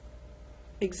TJ's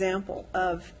example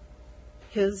of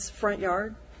his front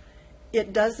yard.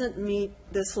 It doesn't meet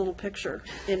this little picture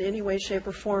in any way, shape,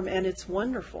 or form, and it's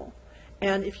wonderful.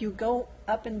 And if you go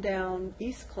up and down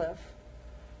East Cliff,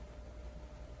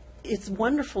 it's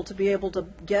wonderful to be able to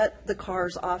get the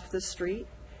cars off the street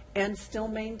and still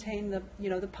maintain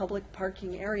the public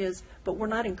parking areas, but we're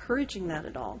not encouraging that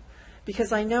at all.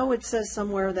 Because I know it says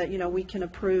somewhere that, we can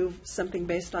approve something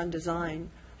based on design,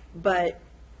 but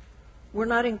we're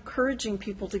not encouraging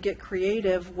people to get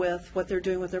creative with what they're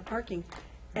doing with their parking.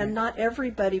 And not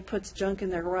everybody puts junk in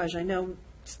their garage. I know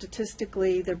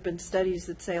statistically, there have been studies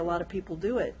that say a lot of people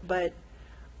do it, but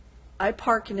I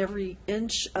park in every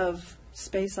inch of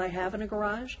space I have in a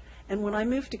garage. And when I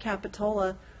moved to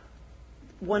Capitola,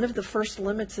 one of the first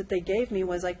limits that they gave me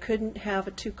was I couldn't have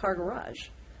a two-car garage.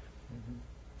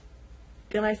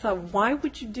 And I thought, why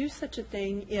would you do such a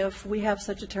thing if we have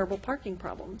such a terrible parking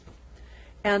problem?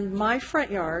 And my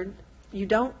front yard, I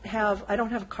don't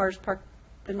have cars parked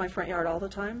in my front yard all the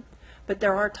time, but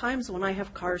there are times when I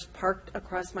have cars parked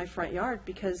across my front yard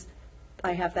because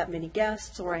I have that many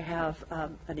guests, or I have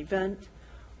an event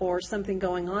or something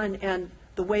going on. And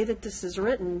the way that this is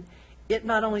written, it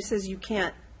not only says you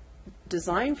can't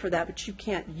design for that, but you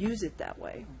can't use it that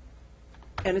way.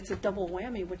 And it's a double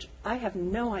whammy, which I have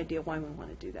no idea why we want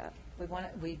to do that.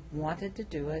 We wanted to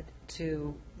do it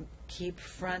to keep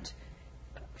front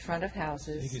of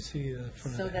houses. You can see the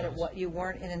front So of the that house. you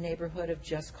weren't in a neighborhood of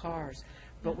just cars,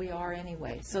 but we are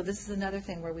anyway. So this is another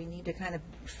thing where we need to kind of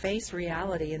face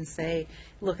reality and say,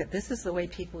 look, this is the way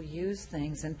people use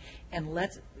things, and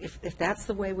let's, if that's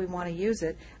the way we want to use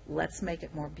it, let's make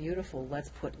it more beautiful. Let's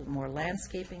put more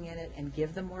landscaping in it and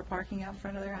give them more parking out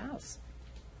front of their house.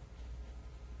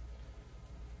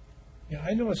 Yeah,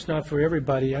 I know it's not for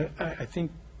everybody. I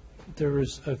think there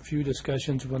was a few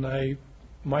discussions when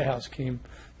my house came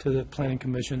to the planning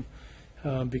commission,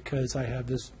 because I have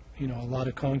this, a lot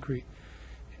of concrete.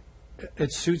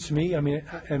 It suits me. I mean,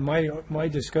 and my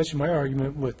discussion, my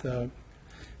argument with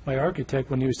my architect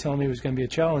when he was telling me it was going to be a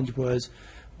challenge was,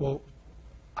 well,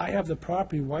 I have the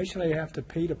property. Why should I have to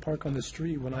pay to park on the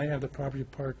street when I have the property to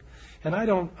park? And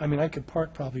I could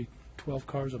park probably 12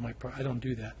 cars on my property. I don't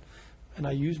do that. And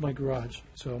I use my garage,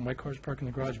 so my car's parked in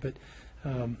the garage. But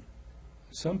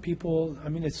some people,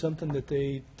 it's something that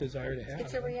they desire to have.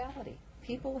 It's a reality.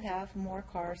 People have more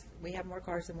cars, we have more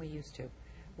cars than we used to.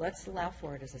 Let's allow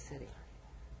for it as a city.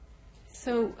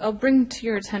 So I'll bring to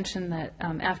your attention that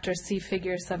after C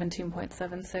figure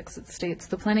 17.76, it states,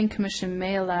 "The Planning Commission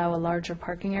may allow a larger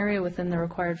parking area within the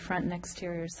required front and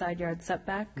exterior side yard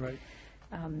setback Right.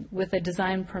 with a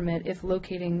design permit if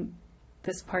locating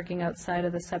this parking outside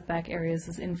of the setback areas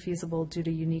is infeasible due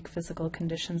to unique physical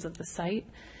conditions of the site."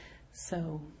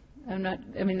 So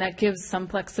That gives some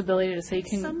flexibility to say you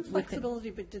can. Some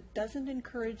flexibility, but it doesn't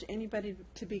encourage anybody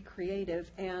to be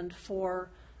creative. And for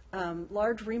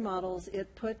large remodels,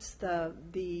 it puts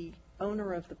the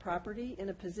owner of the property in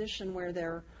a position where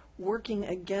they're working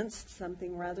against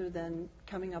something rather than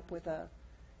coming up with a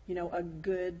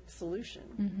good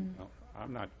solution. Well,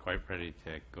 I'm not quite ready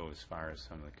to go as far as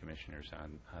some of the commissioners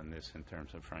on this in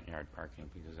terms of front yard parking,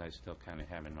 because I still kind of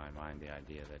have in my mind the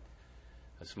idea that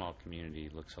a small community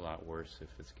looks a lot worse if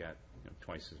it's got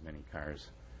twice as many cars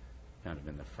kind of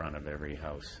in the front of every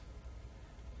house.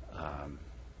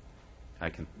 I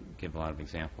can give a lot of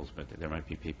examples, but there might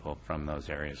be people from those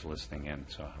areas listening in,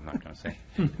 so I'm not going to say.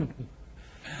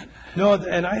 No,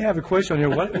 and I have a question here.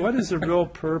 What is the real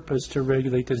purpose to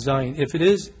regulate design? If it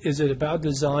is it about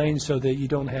design so that you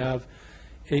don't have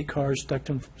 8 cars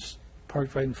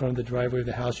parked right in front of the driveway of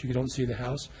the house, you don't see the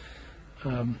house?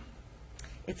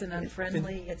 It's an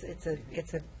unfriendly,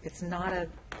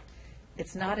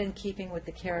 it's not in keeping with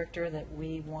the character that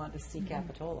we want to see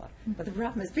Capitola. But the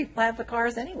problem is people have the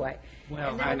cars anyway.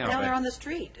 Well, And I know, now they're but- on the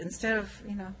street instead of, I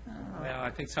don't know. Well,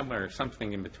 I think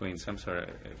something in between, some sort of,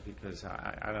 because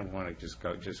I don't want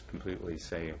to just completely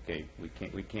say, okay,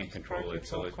 we can't control it,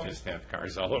 so let's just have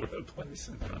cars all over the place.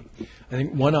 I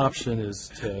think one option is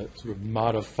to sort of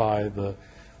modify the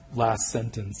last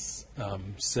sentence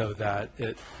so that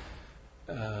it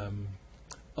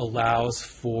allows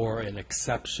for an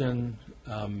exception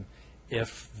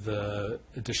if the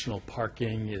additional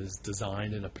parking is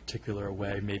designed in a particular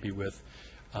way, maybe with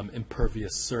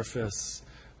impervious surface,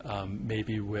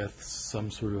 maybe with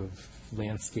some sort of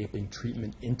landscaping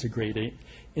treatment integrated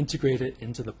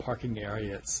into the parking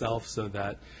area itself, so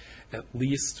that at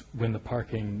least when the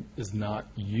parking is not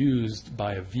used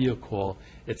by a vehicle,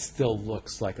 it still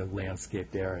looks like a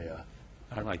landscaped area.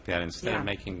 I like that. Instead Yeah. of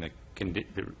making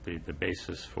the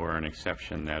basis for an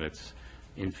exception that it's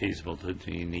infeasible due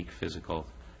to unique physical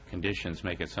conditions,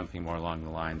 make it something more along the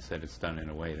lines that it's done in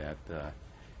a way that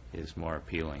is more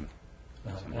appealing.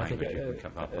 Some I think language you can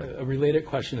come up with. a related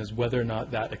question is whether or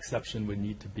not that exception would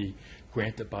need to be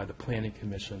granted by the planning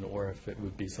commission, or if it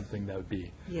would be something that would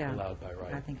be Yeah. allowed by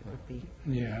right. I think it would be.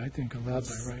 Yeah, I think allowed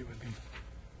by right would be.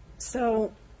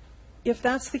 So if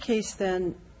that's the case,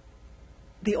 then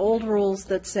the old rules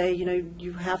that say,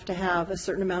 you have to have a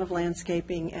certain amount of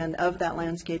landscaping, and of that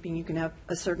landscaping, you can have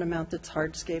a certain amount that's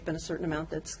hardscape and a certain amount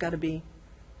that's got to be,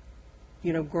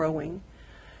 growing.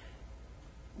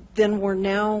 Then we're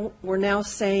now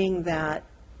saying that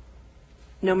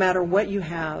no matter what you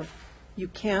have, you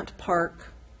can't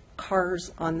park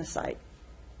cars on the site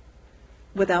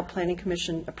without planning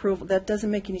commission approval. That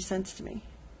doesn't make any sense to me.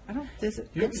 I don't, is it?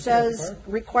 It says,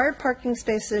 required parking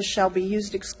spaces shall be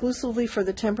used exclusively for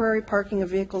the temporary parking of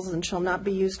vehicles and shall not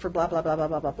be used for blah, blah, blah, blah,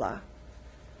 blah, blah, blah.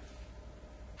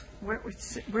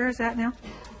 Where is that now?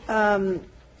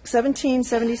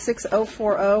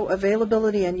 1776040,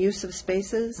 availability and use of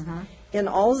spaces. In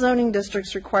all zoning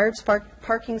districts, required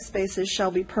parking spaces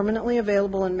shall be permanently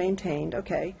available and maintained.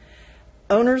 Okay.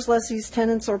 Owners, lessees,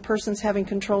 tenants, or persons having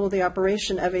control of the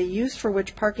operation of a use for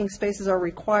which parking spaces are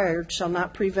required shall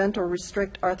not prevent or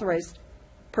restrict authorized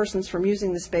persons from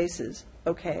using the spaces.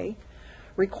 Okay.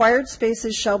 Required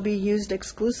spaces shall be used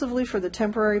exclusively for the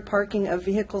temporary parking of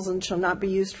vehicles and shall not be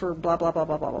used for blah, blah, blah,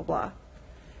 blah, blah, blah, blah.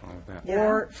 All of that. Yeah.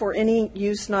 Or for any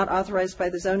use not authorized by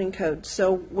the zoning code.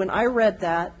 So when I read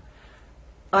that,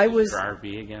 I was, For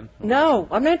RV again? no,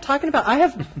 I'm not talking about, I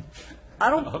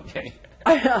don't, Okay.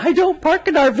 I don't park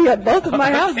an RV at both of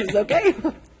my houses, okay?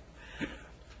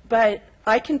 But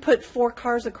I can put 4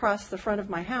 cars across the front of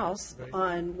my house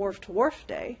on Wharf to Wharf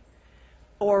Day,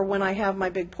 or when I have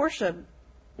my big Porsche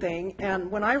thing.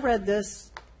 And when I read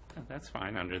this, That's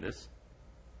fine under this.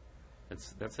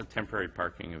 That's a temporary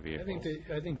parking of I vehicles.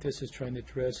 think this is trying to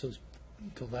address those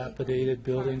dilapidated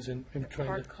buildings and trying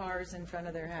Park to, cars in front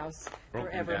of their house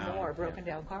Broken forevermore, down, broken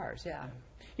yeah. down cars, yeah.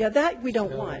 yeah, that we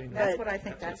don't want. That's But what I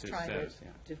think that's what trying this says,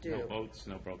 to yeah. do. No boats,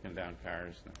 no broken down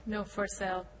cars. No for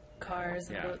sale cars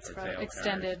and Yeah, boats for for sale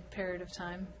extended period of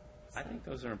time. I think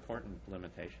those are important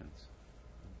limitations.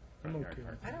 I'm Front yard okay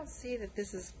with parking. I don't see that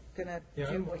this is going to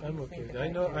yeah, do what I'm you okay think. with it it. I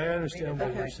might know, do. I understand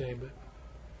what you're Okay. saying, but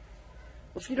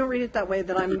if you don't read it that way,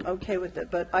 then I'm okay with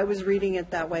it. But I was reading it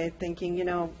that way, thinking,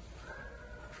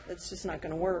 it's just not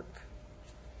going to work.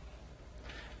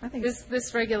 I think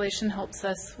This regulation helps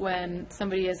us when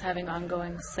somebody is having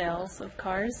ongoing sales of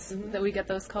cars, that we get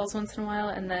those calls once in a while,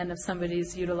 and then if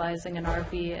somebody's utilizing an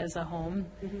RV as a home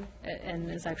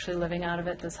and is actually living out of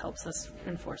it, this helps us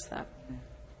enforce that.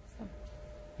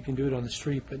 you can do it on the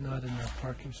street, but not in a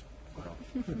parking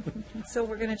So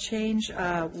we're going to change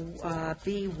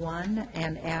B1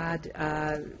 and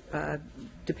add,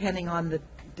 depending on the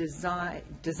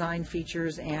design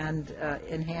features and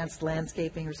enhanced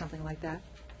landscaping or something like that?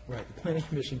 Right, the planning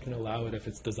commission can allow it if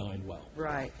it's designed well.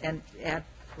 Right, and add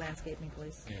landscaping,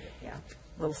 please? Yeah,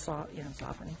 a little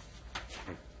softening,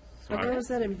 So Where was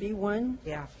that in B1?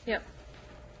 yeah. Yep.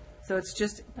 So it's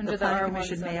just, Under the the planning R1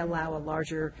 commission may zone. allow a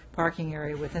larger parking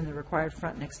area within the required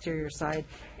front and exterior side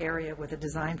area with a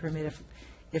design permit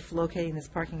if locating this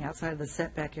parking outside of the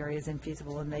setback area is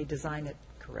infeasible and they design it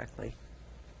correctly.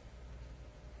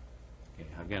 Okay,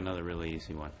 I've got another really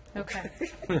easy one. Okay.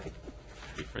 Ready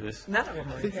for this? None of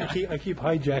them are. I keep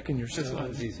hijacking your This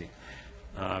one's stuff. easy.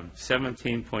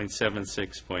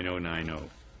 17.76.090,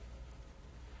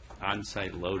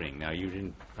 on-site loading. Now, you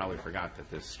didn't, probably forgot that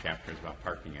this chapter is about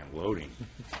parking and loading.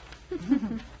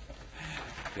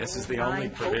 This is the only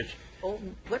provision,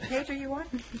 What page are you on?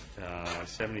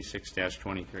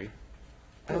 76-23.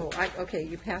 Okay,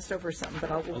 you passed over something, but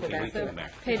we'll go Okay, we back can to go it.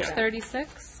 back. Page Okay.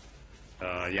 36?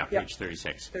 Yeah, page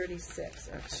 36. 36,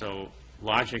 okay. So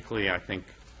logically, I think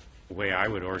the way I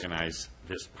would organize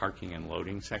this parking and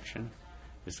loading section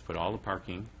is to put all the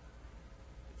parking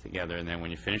together, and then when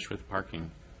you finish with parking,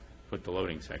 put the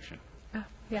loading section. Oh,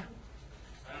 yeah.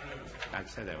 I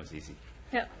said that was easy.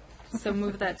 Yep. So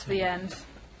move that to the end.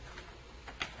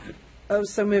 Oh,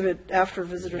 so move it after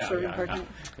visitor Yeah, serving yeah, parking? yeah.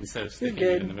 Instead of sticking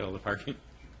good. it in the middle of the parking.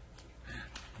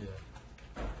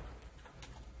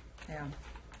 Yeah.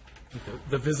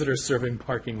 The visitor serving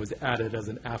parking was added as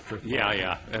an afterthought.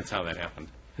 Yeah, that's how that happened.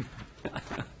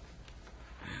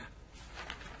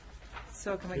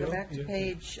 So can we go Yeah, back to yeah.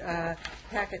 page,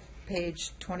 packet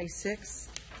page 26,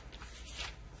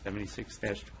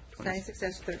 76-26.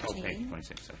 96-13? Okay,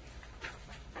 26, sorry.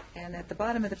 And at the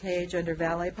bottom of the page, under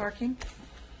valet parking,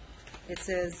 it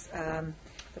says,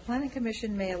 "The planning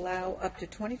commission may allow up to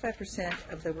 25%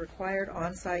 of the required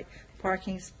on-site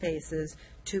parking spaces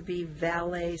to be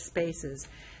valet spaces."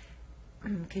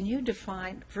 Can you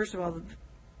define, first of all,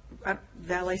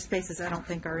 valet spaces I don't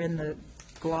think are in the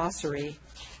glossary,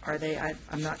 are they?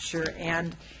 I'm not sure.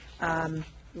 And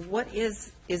what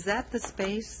is that the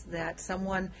space that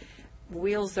someone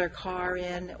wheels their car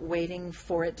in waiting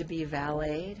for it to be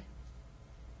valeted?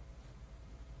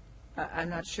 I'm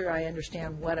not sure I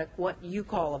understand what you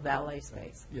call a valet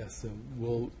space. Yes, so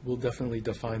we'll definitely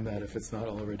define that if it's not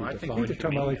already Well, I think I think defined. they're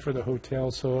talking about like for the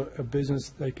hotel, so a business,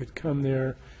 they could come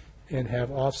there and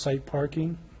have off-site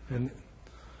parking, and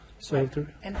so if they're,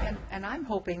 And I'm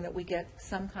hoping that we get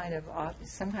some kind of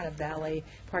valet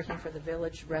parking for the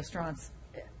village restaurants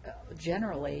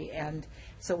generally, and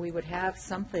so we would have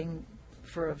something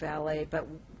for a valet, but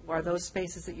are those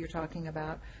spaces that you're talking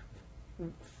about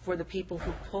for the people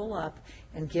who pull up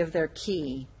and give their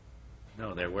key?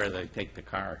 No, they're where they take the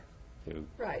car to.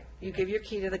 Right. You give your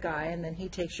key to the guy, and then he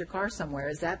takes your car somewhere.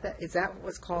 Is that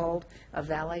what's called a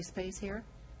valet space here?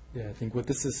 Yeah, I think what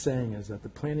this is saying is that the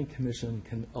planning commission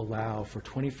can allow for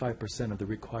 25% of the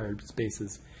required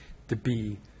spaces to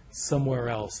be somewhere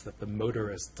else that the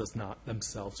motorist does not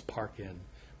themselves park in,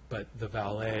 but the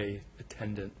valet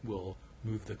attendant will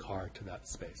move the car to that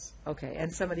space. Okay,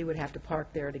 and somebody would have to park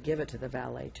there to give it to the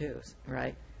valet too,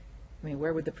 right? I mean,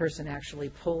 where would the person actually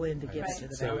pull in to give it to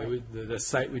the So valet? the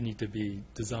site would need to be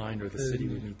designed, or the city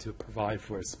would need to provide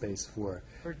for a space for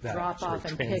For that drop sort off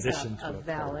of and transition pickup to a of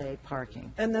valet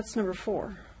parking. And that's number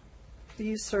 4. The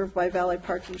use served by valet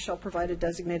parking shall provide a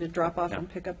designated drop-off and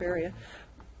Yeah. pickup area.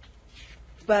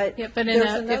 But Yeah, but there's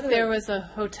if another. there was a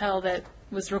hotel that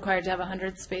was required to have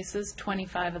 100 spaces,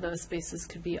 25 of those spaces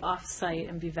could be off-site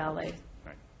and be valet.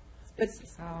 Right. But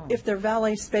Oh. if they're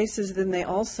valet spaces, then they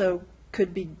also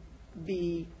could be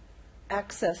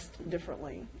accessed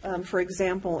differently. For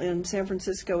example, in San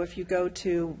Francisco, if you go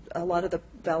to a lot of the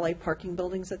valet parking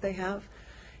buildings that they have,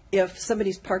 if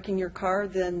somebody's parking your car,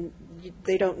 then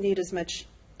they don't need as much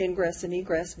ingress and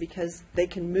egress because they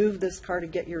can move this car to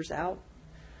get yours out.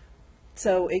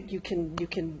 So you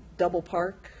can double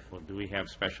park. Well, do we have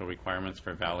special requirements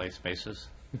for valet spaces?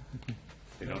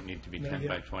 They don't need to be 10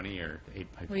 by 20 or 8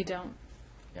 by 20? We don't.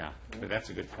 Yeah, but that's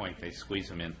a good point. They squeeze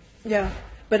them in. Yeah,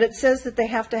 but it says that they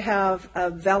have to have a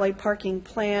valet parking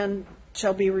plan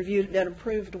shall be reviewed and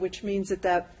approved, which means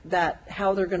that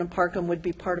how they're going to park them would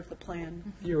be part of the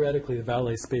plan. Theoretically, the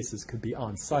valet spaces could be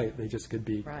on-site, they just could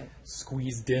be Right.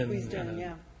 squeezed in. Squeezed in,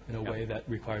 yeah. In a way that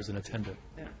requires an attendant.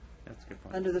 That's a good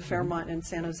point. Under the Fairmont in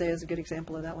San Jose is a good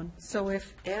example of that one. So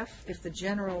if the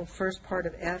general first part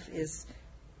of F is,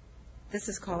 this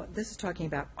is talking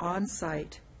about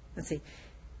on-site, let's see,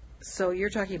 So you're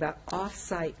talking about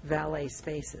off-site valet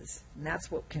spaces, and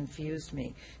that's what confused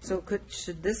me. So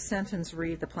should this sentence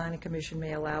read, "The planning commission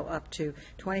may allow up to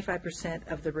 25%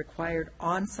 of the required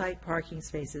on-site parking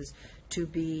spaces to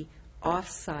be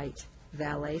off-site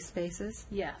valet spaces"?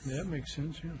 Yes. That makes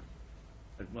sense, yeah.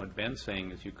 But what Ben's saying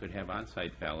is you could have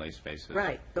on-site valet spaces.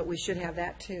 Right, but we should have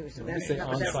that too, so that's say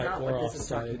not, that's on-site not or what this is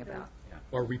talking off-site. about.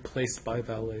 Or replaced by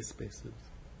valet spaces.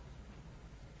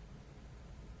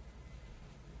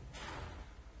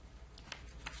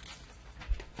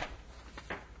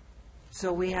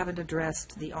 So we haven't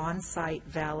addressed the on-site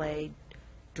valet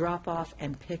drop-off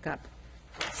and pickup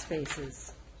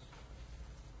spaces.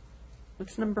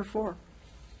 It's number 4.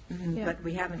 Yeah. But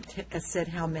we haven't said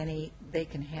how many they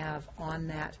can have on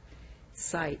that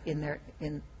site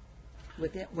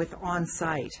with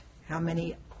on-site. How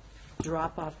many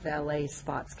drop-off valet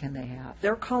spots can they have?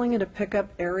 They're calling it a pickup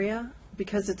area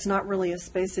because it's not really a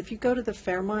space. If you go to the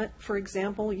Fairmont, for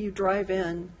example, you drive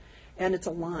in and it's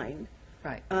a line.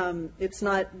 Right. It's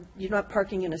not, you're not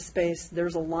parking in a space.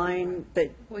 There's a line that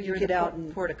Well, you you're in get the out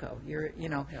and. portico. You're,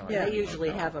 Yeah. they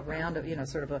usually have a round of,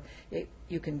 sort of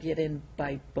you can get in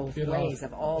by both Get out- ways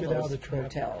of all get out of those the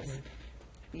traffic, hotels.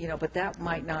 right. But that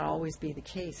might not always be the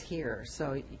case here.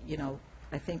 So,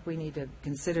 I think we need to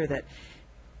consider that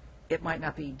it might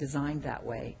not be designed that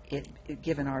way,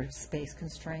 given our space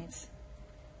constraints.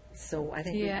 So I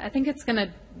think. Yeah, I think it's going to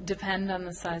depend on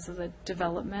the size of the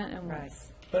development and Right. what's.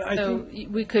 But I So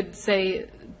think, we could say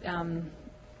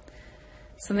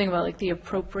something about like the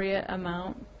appropriate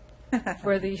amount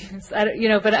for the use.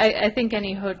 But I think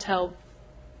any hotel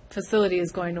facility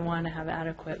is going to want to have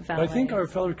adequate valet. I think our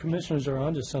fellow commissioners are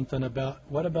onto something about,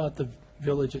 what about the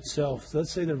village itself?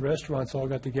 Let's say the restaurants all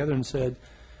got together and said,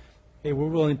 hey, we're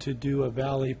willing to do a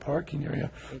valet parking area,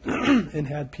 and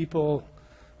had people,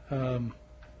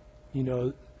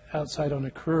 outside on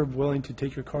a curb willing to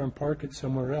take your car and park it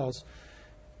somewhere else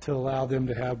to allow them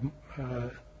to have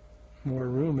more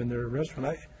room in their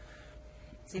restaurant.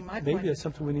 See, my Maybe point. that's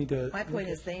something we need to. My point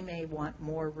is, they may want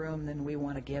more room than we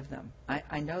want to give them.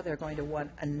 I know they're going to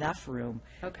want enough room.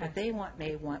 Okay. But they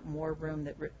may want more room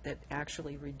that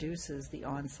actually reduces the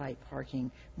on-site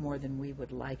parking more than we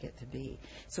would like it to be.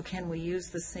 So can we use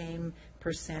the same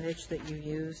percentage that you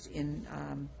used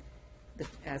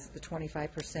as the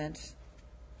 25%?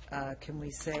 Can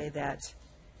we say that,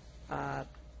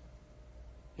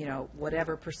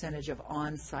 whatever percentage of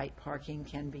on-site parking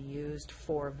can be used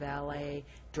for valet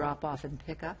drop-off and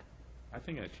pickup? I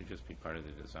think that should just be part of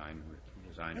the design.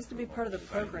 It has to be approval, part of the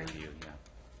design program. review, yeah.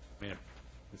 I mean,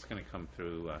 it's going to come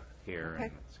through here Okay,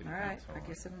 and city all right. council. I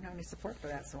guess I don't have any support for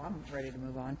that, so I'm ready to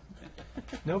move on.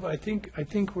 No, but I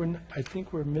think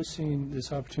we're missing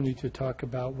this opportunity to talk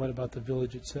about what about the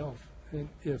village itself, and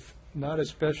if not a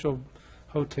special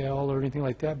hotel or anything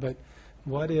like that, but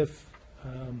what if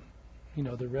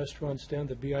the restaurants down,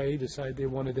 the BIA decide they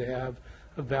wanted to have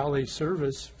a valet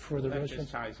service for the That just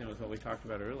restaurants? ties in with what we talked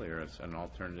about earlier. It's an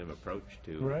alternative approach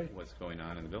to Right. what's going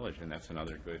on in the village, and that's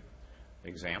another good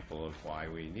example of why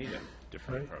we need a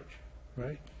different Right. approach.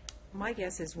 Right? My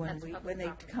guess is when That's public they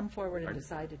property. come forward and Pardon?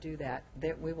 decide to do that,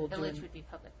 we will do, Village would be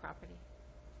public property.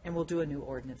 and we'll do a new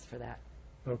ordinance for that.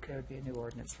 There Okay. would be a new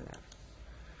ordinance for that.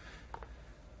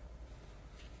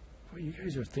 What you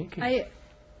guys are thinking?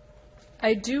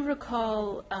 I do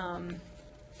recall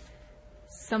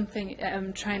something,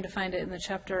 I'm trying to find it in the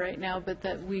chapter right now, but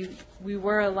that we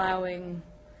were allowing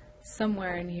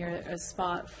somewhere in here a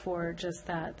spot for just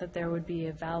that there would be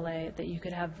a valet, that you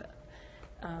could have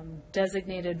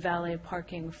designated valet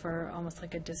parking for almost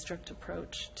like a district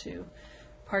approach to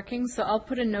parking. So I'll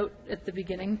put a note at the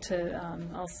beginning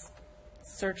I'll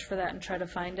search for that and try to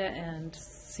find it and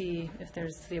see if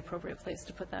there's the appropriate place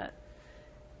to put that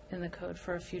in the code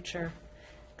for a future.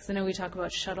 Because I know we talk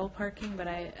about shuttle parking, but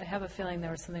I have a feeling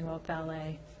there was something about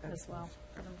valet as well.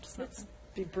 It'd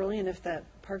be brilliant if that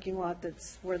parking lot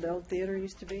that's where the old theater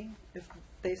used to be, if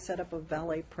they set up a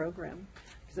valet program.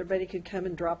 Because everybody could come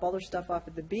and drop all their stuff off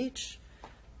at the beach,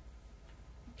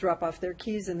 drop off their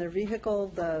keys in their vehicle,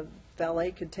 the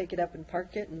valet could take it up and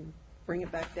park it and bring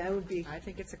it back down. It would be I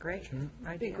think it's a great be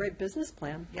idea. a great business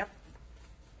plan. Yep.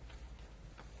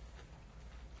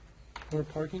 More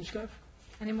parking stuff?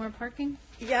 Any more parking?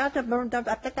 Yeah,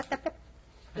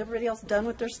 everybody else done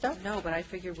with their stuff? No, but I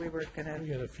figured we were going We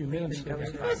to. got a few minutes. Go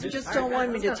to You just don't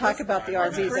want me to talk about the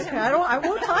RVs, okay? I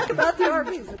won't talk about the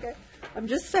RVs, okay? I'm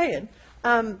just saying.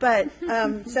 But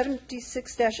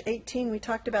 76-18, we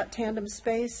talked about tandem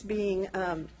space being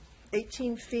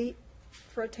 18 feet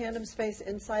for a tandem space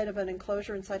inside of an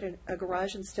enclosure, inside a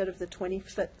garage, instead of the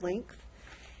 20-foot length.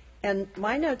 And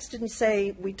my notes didn't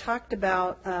say, we talked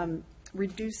about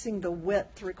reducing the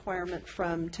width requirement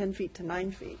from 10 feet to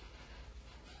 9 feet.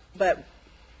 But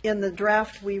in the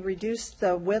draft, we reduced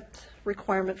the width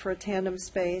requirement for a tandem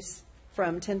space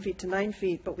from 10 feet to 9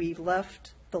 feet, but we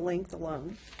left the length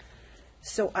alone.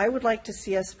 So I would like to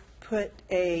see us put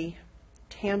a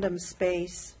tandem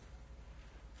space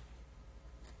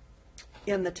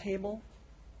in the table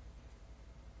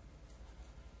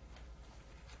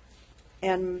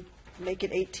and make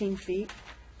it 18 feet.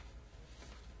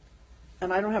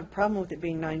 And I don't have a problem with it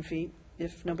being 9 feet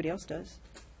if nobody else does.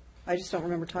 I just don't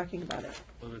remember talking about it.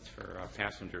 Well, it's for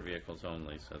passenger vehicles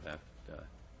only, so that,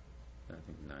 I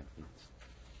think 9 feet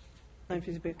 9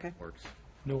 feet would be okay. works,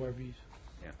 No RVs.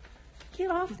 yeah. Get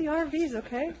off the RVs,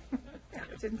 okay?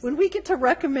 When we get to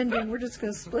recommending, we're just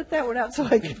going to split that one out so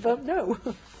I can vote no.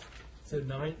 So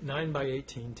 9 by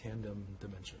 18 tandem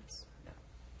dimensions.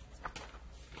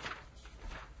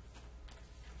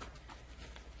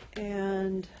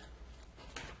 And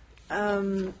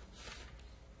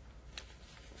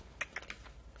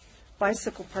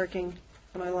bicycle parking,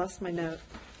 and I lost my note.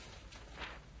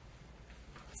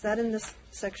 Is that in this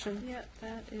section? Yeah,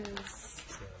 that is,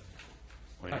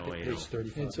 .08. Page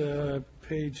 35. It's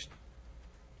page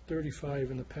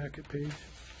 35 in the packet page.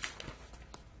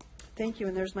 Thank you,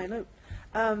 and there's my note.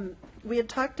 We had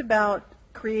talked about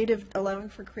allowing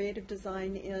for creative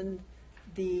design in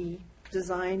the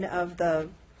design of the,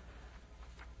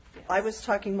 I was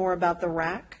talking more about the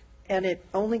rack, and it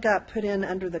only got put in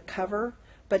under the cover,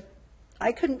 but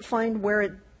I couldn't find where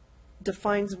it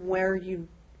defines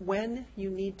when you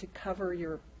need to cover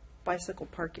your bicycle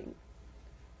parking.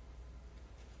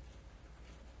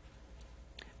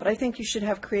 But I think you should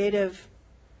have creative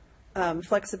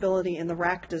flexibility in the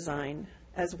rack design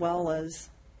as well as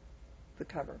the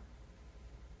cover.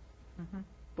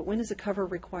 But when is a cover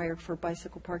required for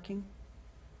bicycle parking?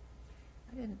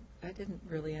 I didn't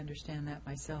really understand that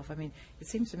myself. I mean, it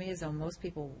seems to me as though most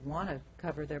people want to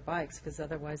cover their bikes because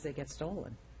otherwise they get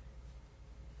stolen.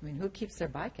 I mean, who keeps their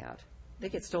bike out? They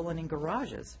get stolen in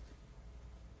garages.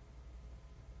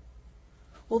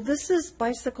 Well, this is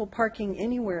bicycle parking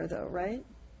anywhere though, right?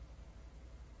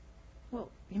 Well,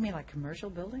 you mean like commercial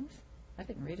buildings? I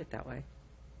didn't read it that way.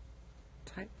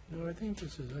 Type, No, I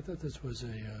thought this was a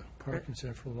parking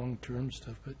center for long-term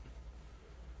stuff, but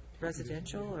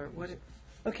residential or what?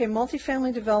 Okay,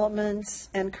 multifamily developments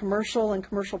and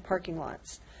commercial parking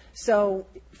lots. So,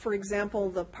 for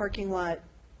example, the parking lot,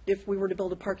 if we were to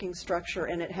build a parking structure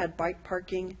and it had bike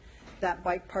parking, that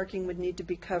bike parking would need to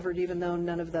be covered even though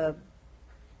none of the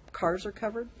cars are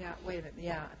covered? Yeah, wait a minute.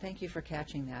 Yeah, thank you for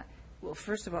catching that. Well,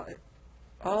 first of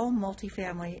all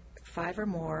multifamily, 5 or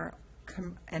more,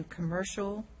 and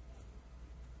commercial,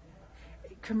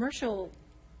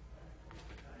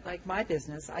 like my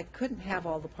business, I couldn't have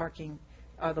all the parking,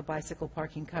 the bicycle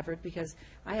parking covered because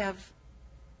I have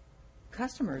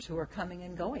customers who are coming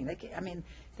and going.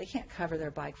 They can't cover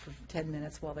their bike for 10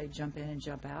 minutes while they jump in and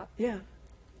jump out. Yeah.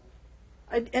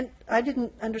 And I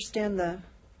didn't understand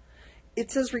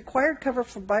it says required cover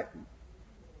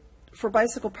for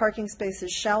bicycle parking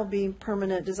spaces shall be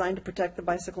permanent, designed to protect the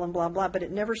bicycle and blah, blah, but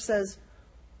it never says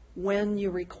when you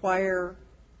require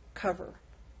cover.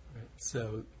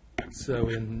 So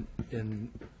in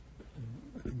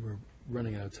we're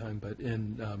running out of time, but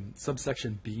in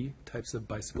subsection B, types of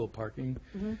bicycle parking,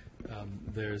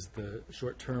 there's the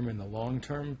short-term and the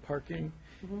long-term parking.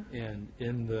 And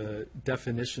in the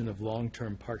definition of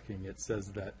long-term parking, it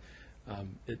says that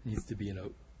it needs to be in a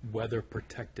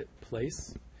weather-protected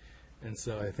place. And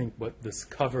so I think what this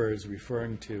cover is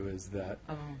referring to is that,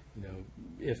 you know,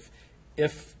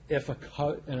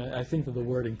 and I think that the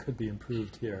wording could be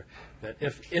improved here, that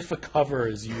if a cover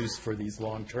is used for these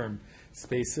long-term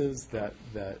spaces, that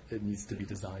it needs to be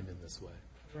designed in this way.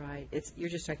 Right. You're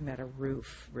just talking about a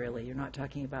roof, really. You're not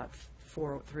talking about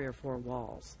 3 or 4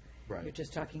 walls. Right. You're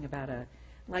just talking about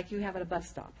like you have at a bus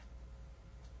stop.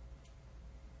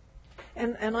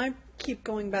 And I keep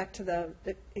going back to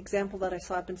the example that I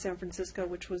saw up in San Francisco,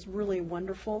 which was really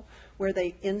wonderful, where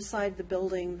inside the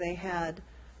building, they had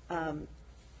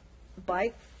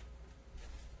bike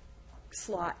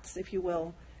slots, if you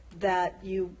will, that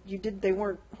you did, they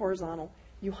weren't horizontal.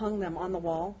 You hung them on the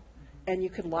wall, and you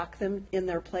could lock them in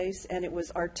their place, and it was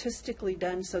artistically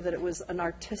done so that it was an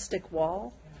artistic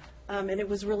wall. And it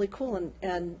was really cool,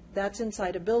 and that's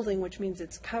inside a building, which means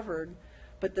it's covered,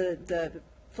 but the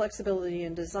flexibility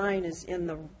and design is in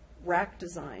the rack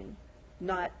design,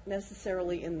 not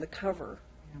necessarily in the cover.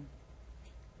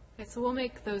 okay, so we'll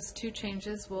make those 2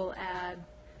 changes. We'll add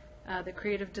the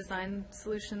creative design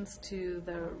solutions to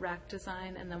the rack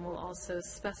design, and then we'll also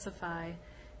specify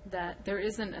that there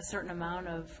isn't a certain amount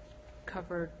of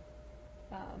covered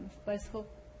Bicycle,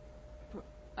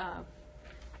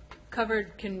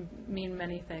 covered can mean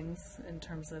many things in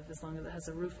terms of as long as it has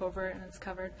a roof over it and it's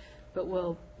covered, but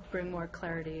we'll bring more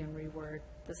clarity and reword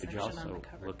the Could you section on the also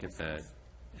covered look at the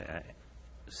business.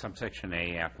 subsection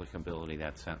A applicability?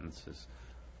 That sentence is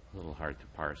a little hard to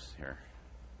parse here.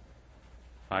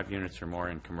 5 units or more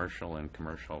in commercial, and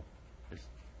commercial,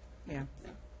 Yeah.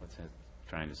 what's that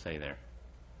trying to say there?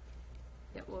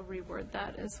 Yeah, we'll reword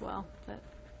that as well, but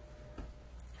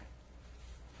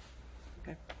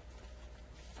Okay.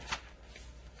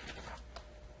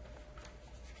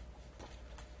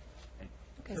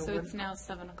 okay, So so when- it's now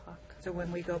 7 o'clock. So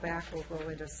when we go back, we'll go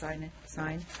into sign.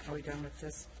 Are we done with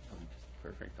this?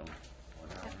 Perfect. Only 1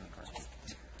 hour.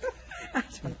 I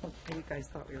don't know. Maybe you guys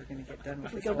thought we were going to get done with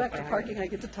If we this go whole back to thing. parking, I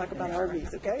get to talk about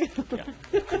RVs, okay?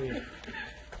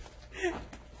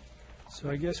 So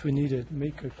I guess we need to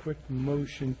make a quick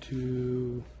motion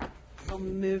to, I'll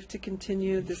move to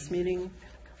continue this meeting.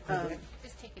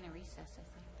 Just taking a recess, I think.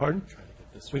 pardon? Try to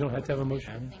get this We don't one have to have a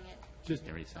motion? Thing it- Just,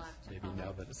 There is some- Maybe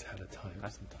now that it's had a time,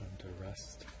 some time to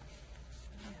rest.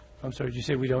 I'm sorry, did you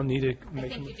say we don't need to I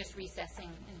make? think you're just recessing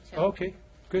until. Okay,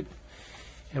 good.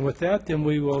 And with that, then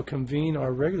we will convene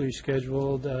our regularly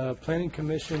scheduled Planning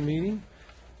Commission meeting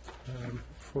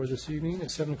for this evening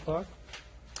at 7 o'clock.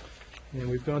 And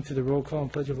we've gone through the roll call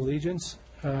and pledge of allegiance.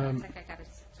 Looks like I got to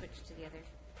switch to the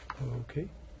other. Okay.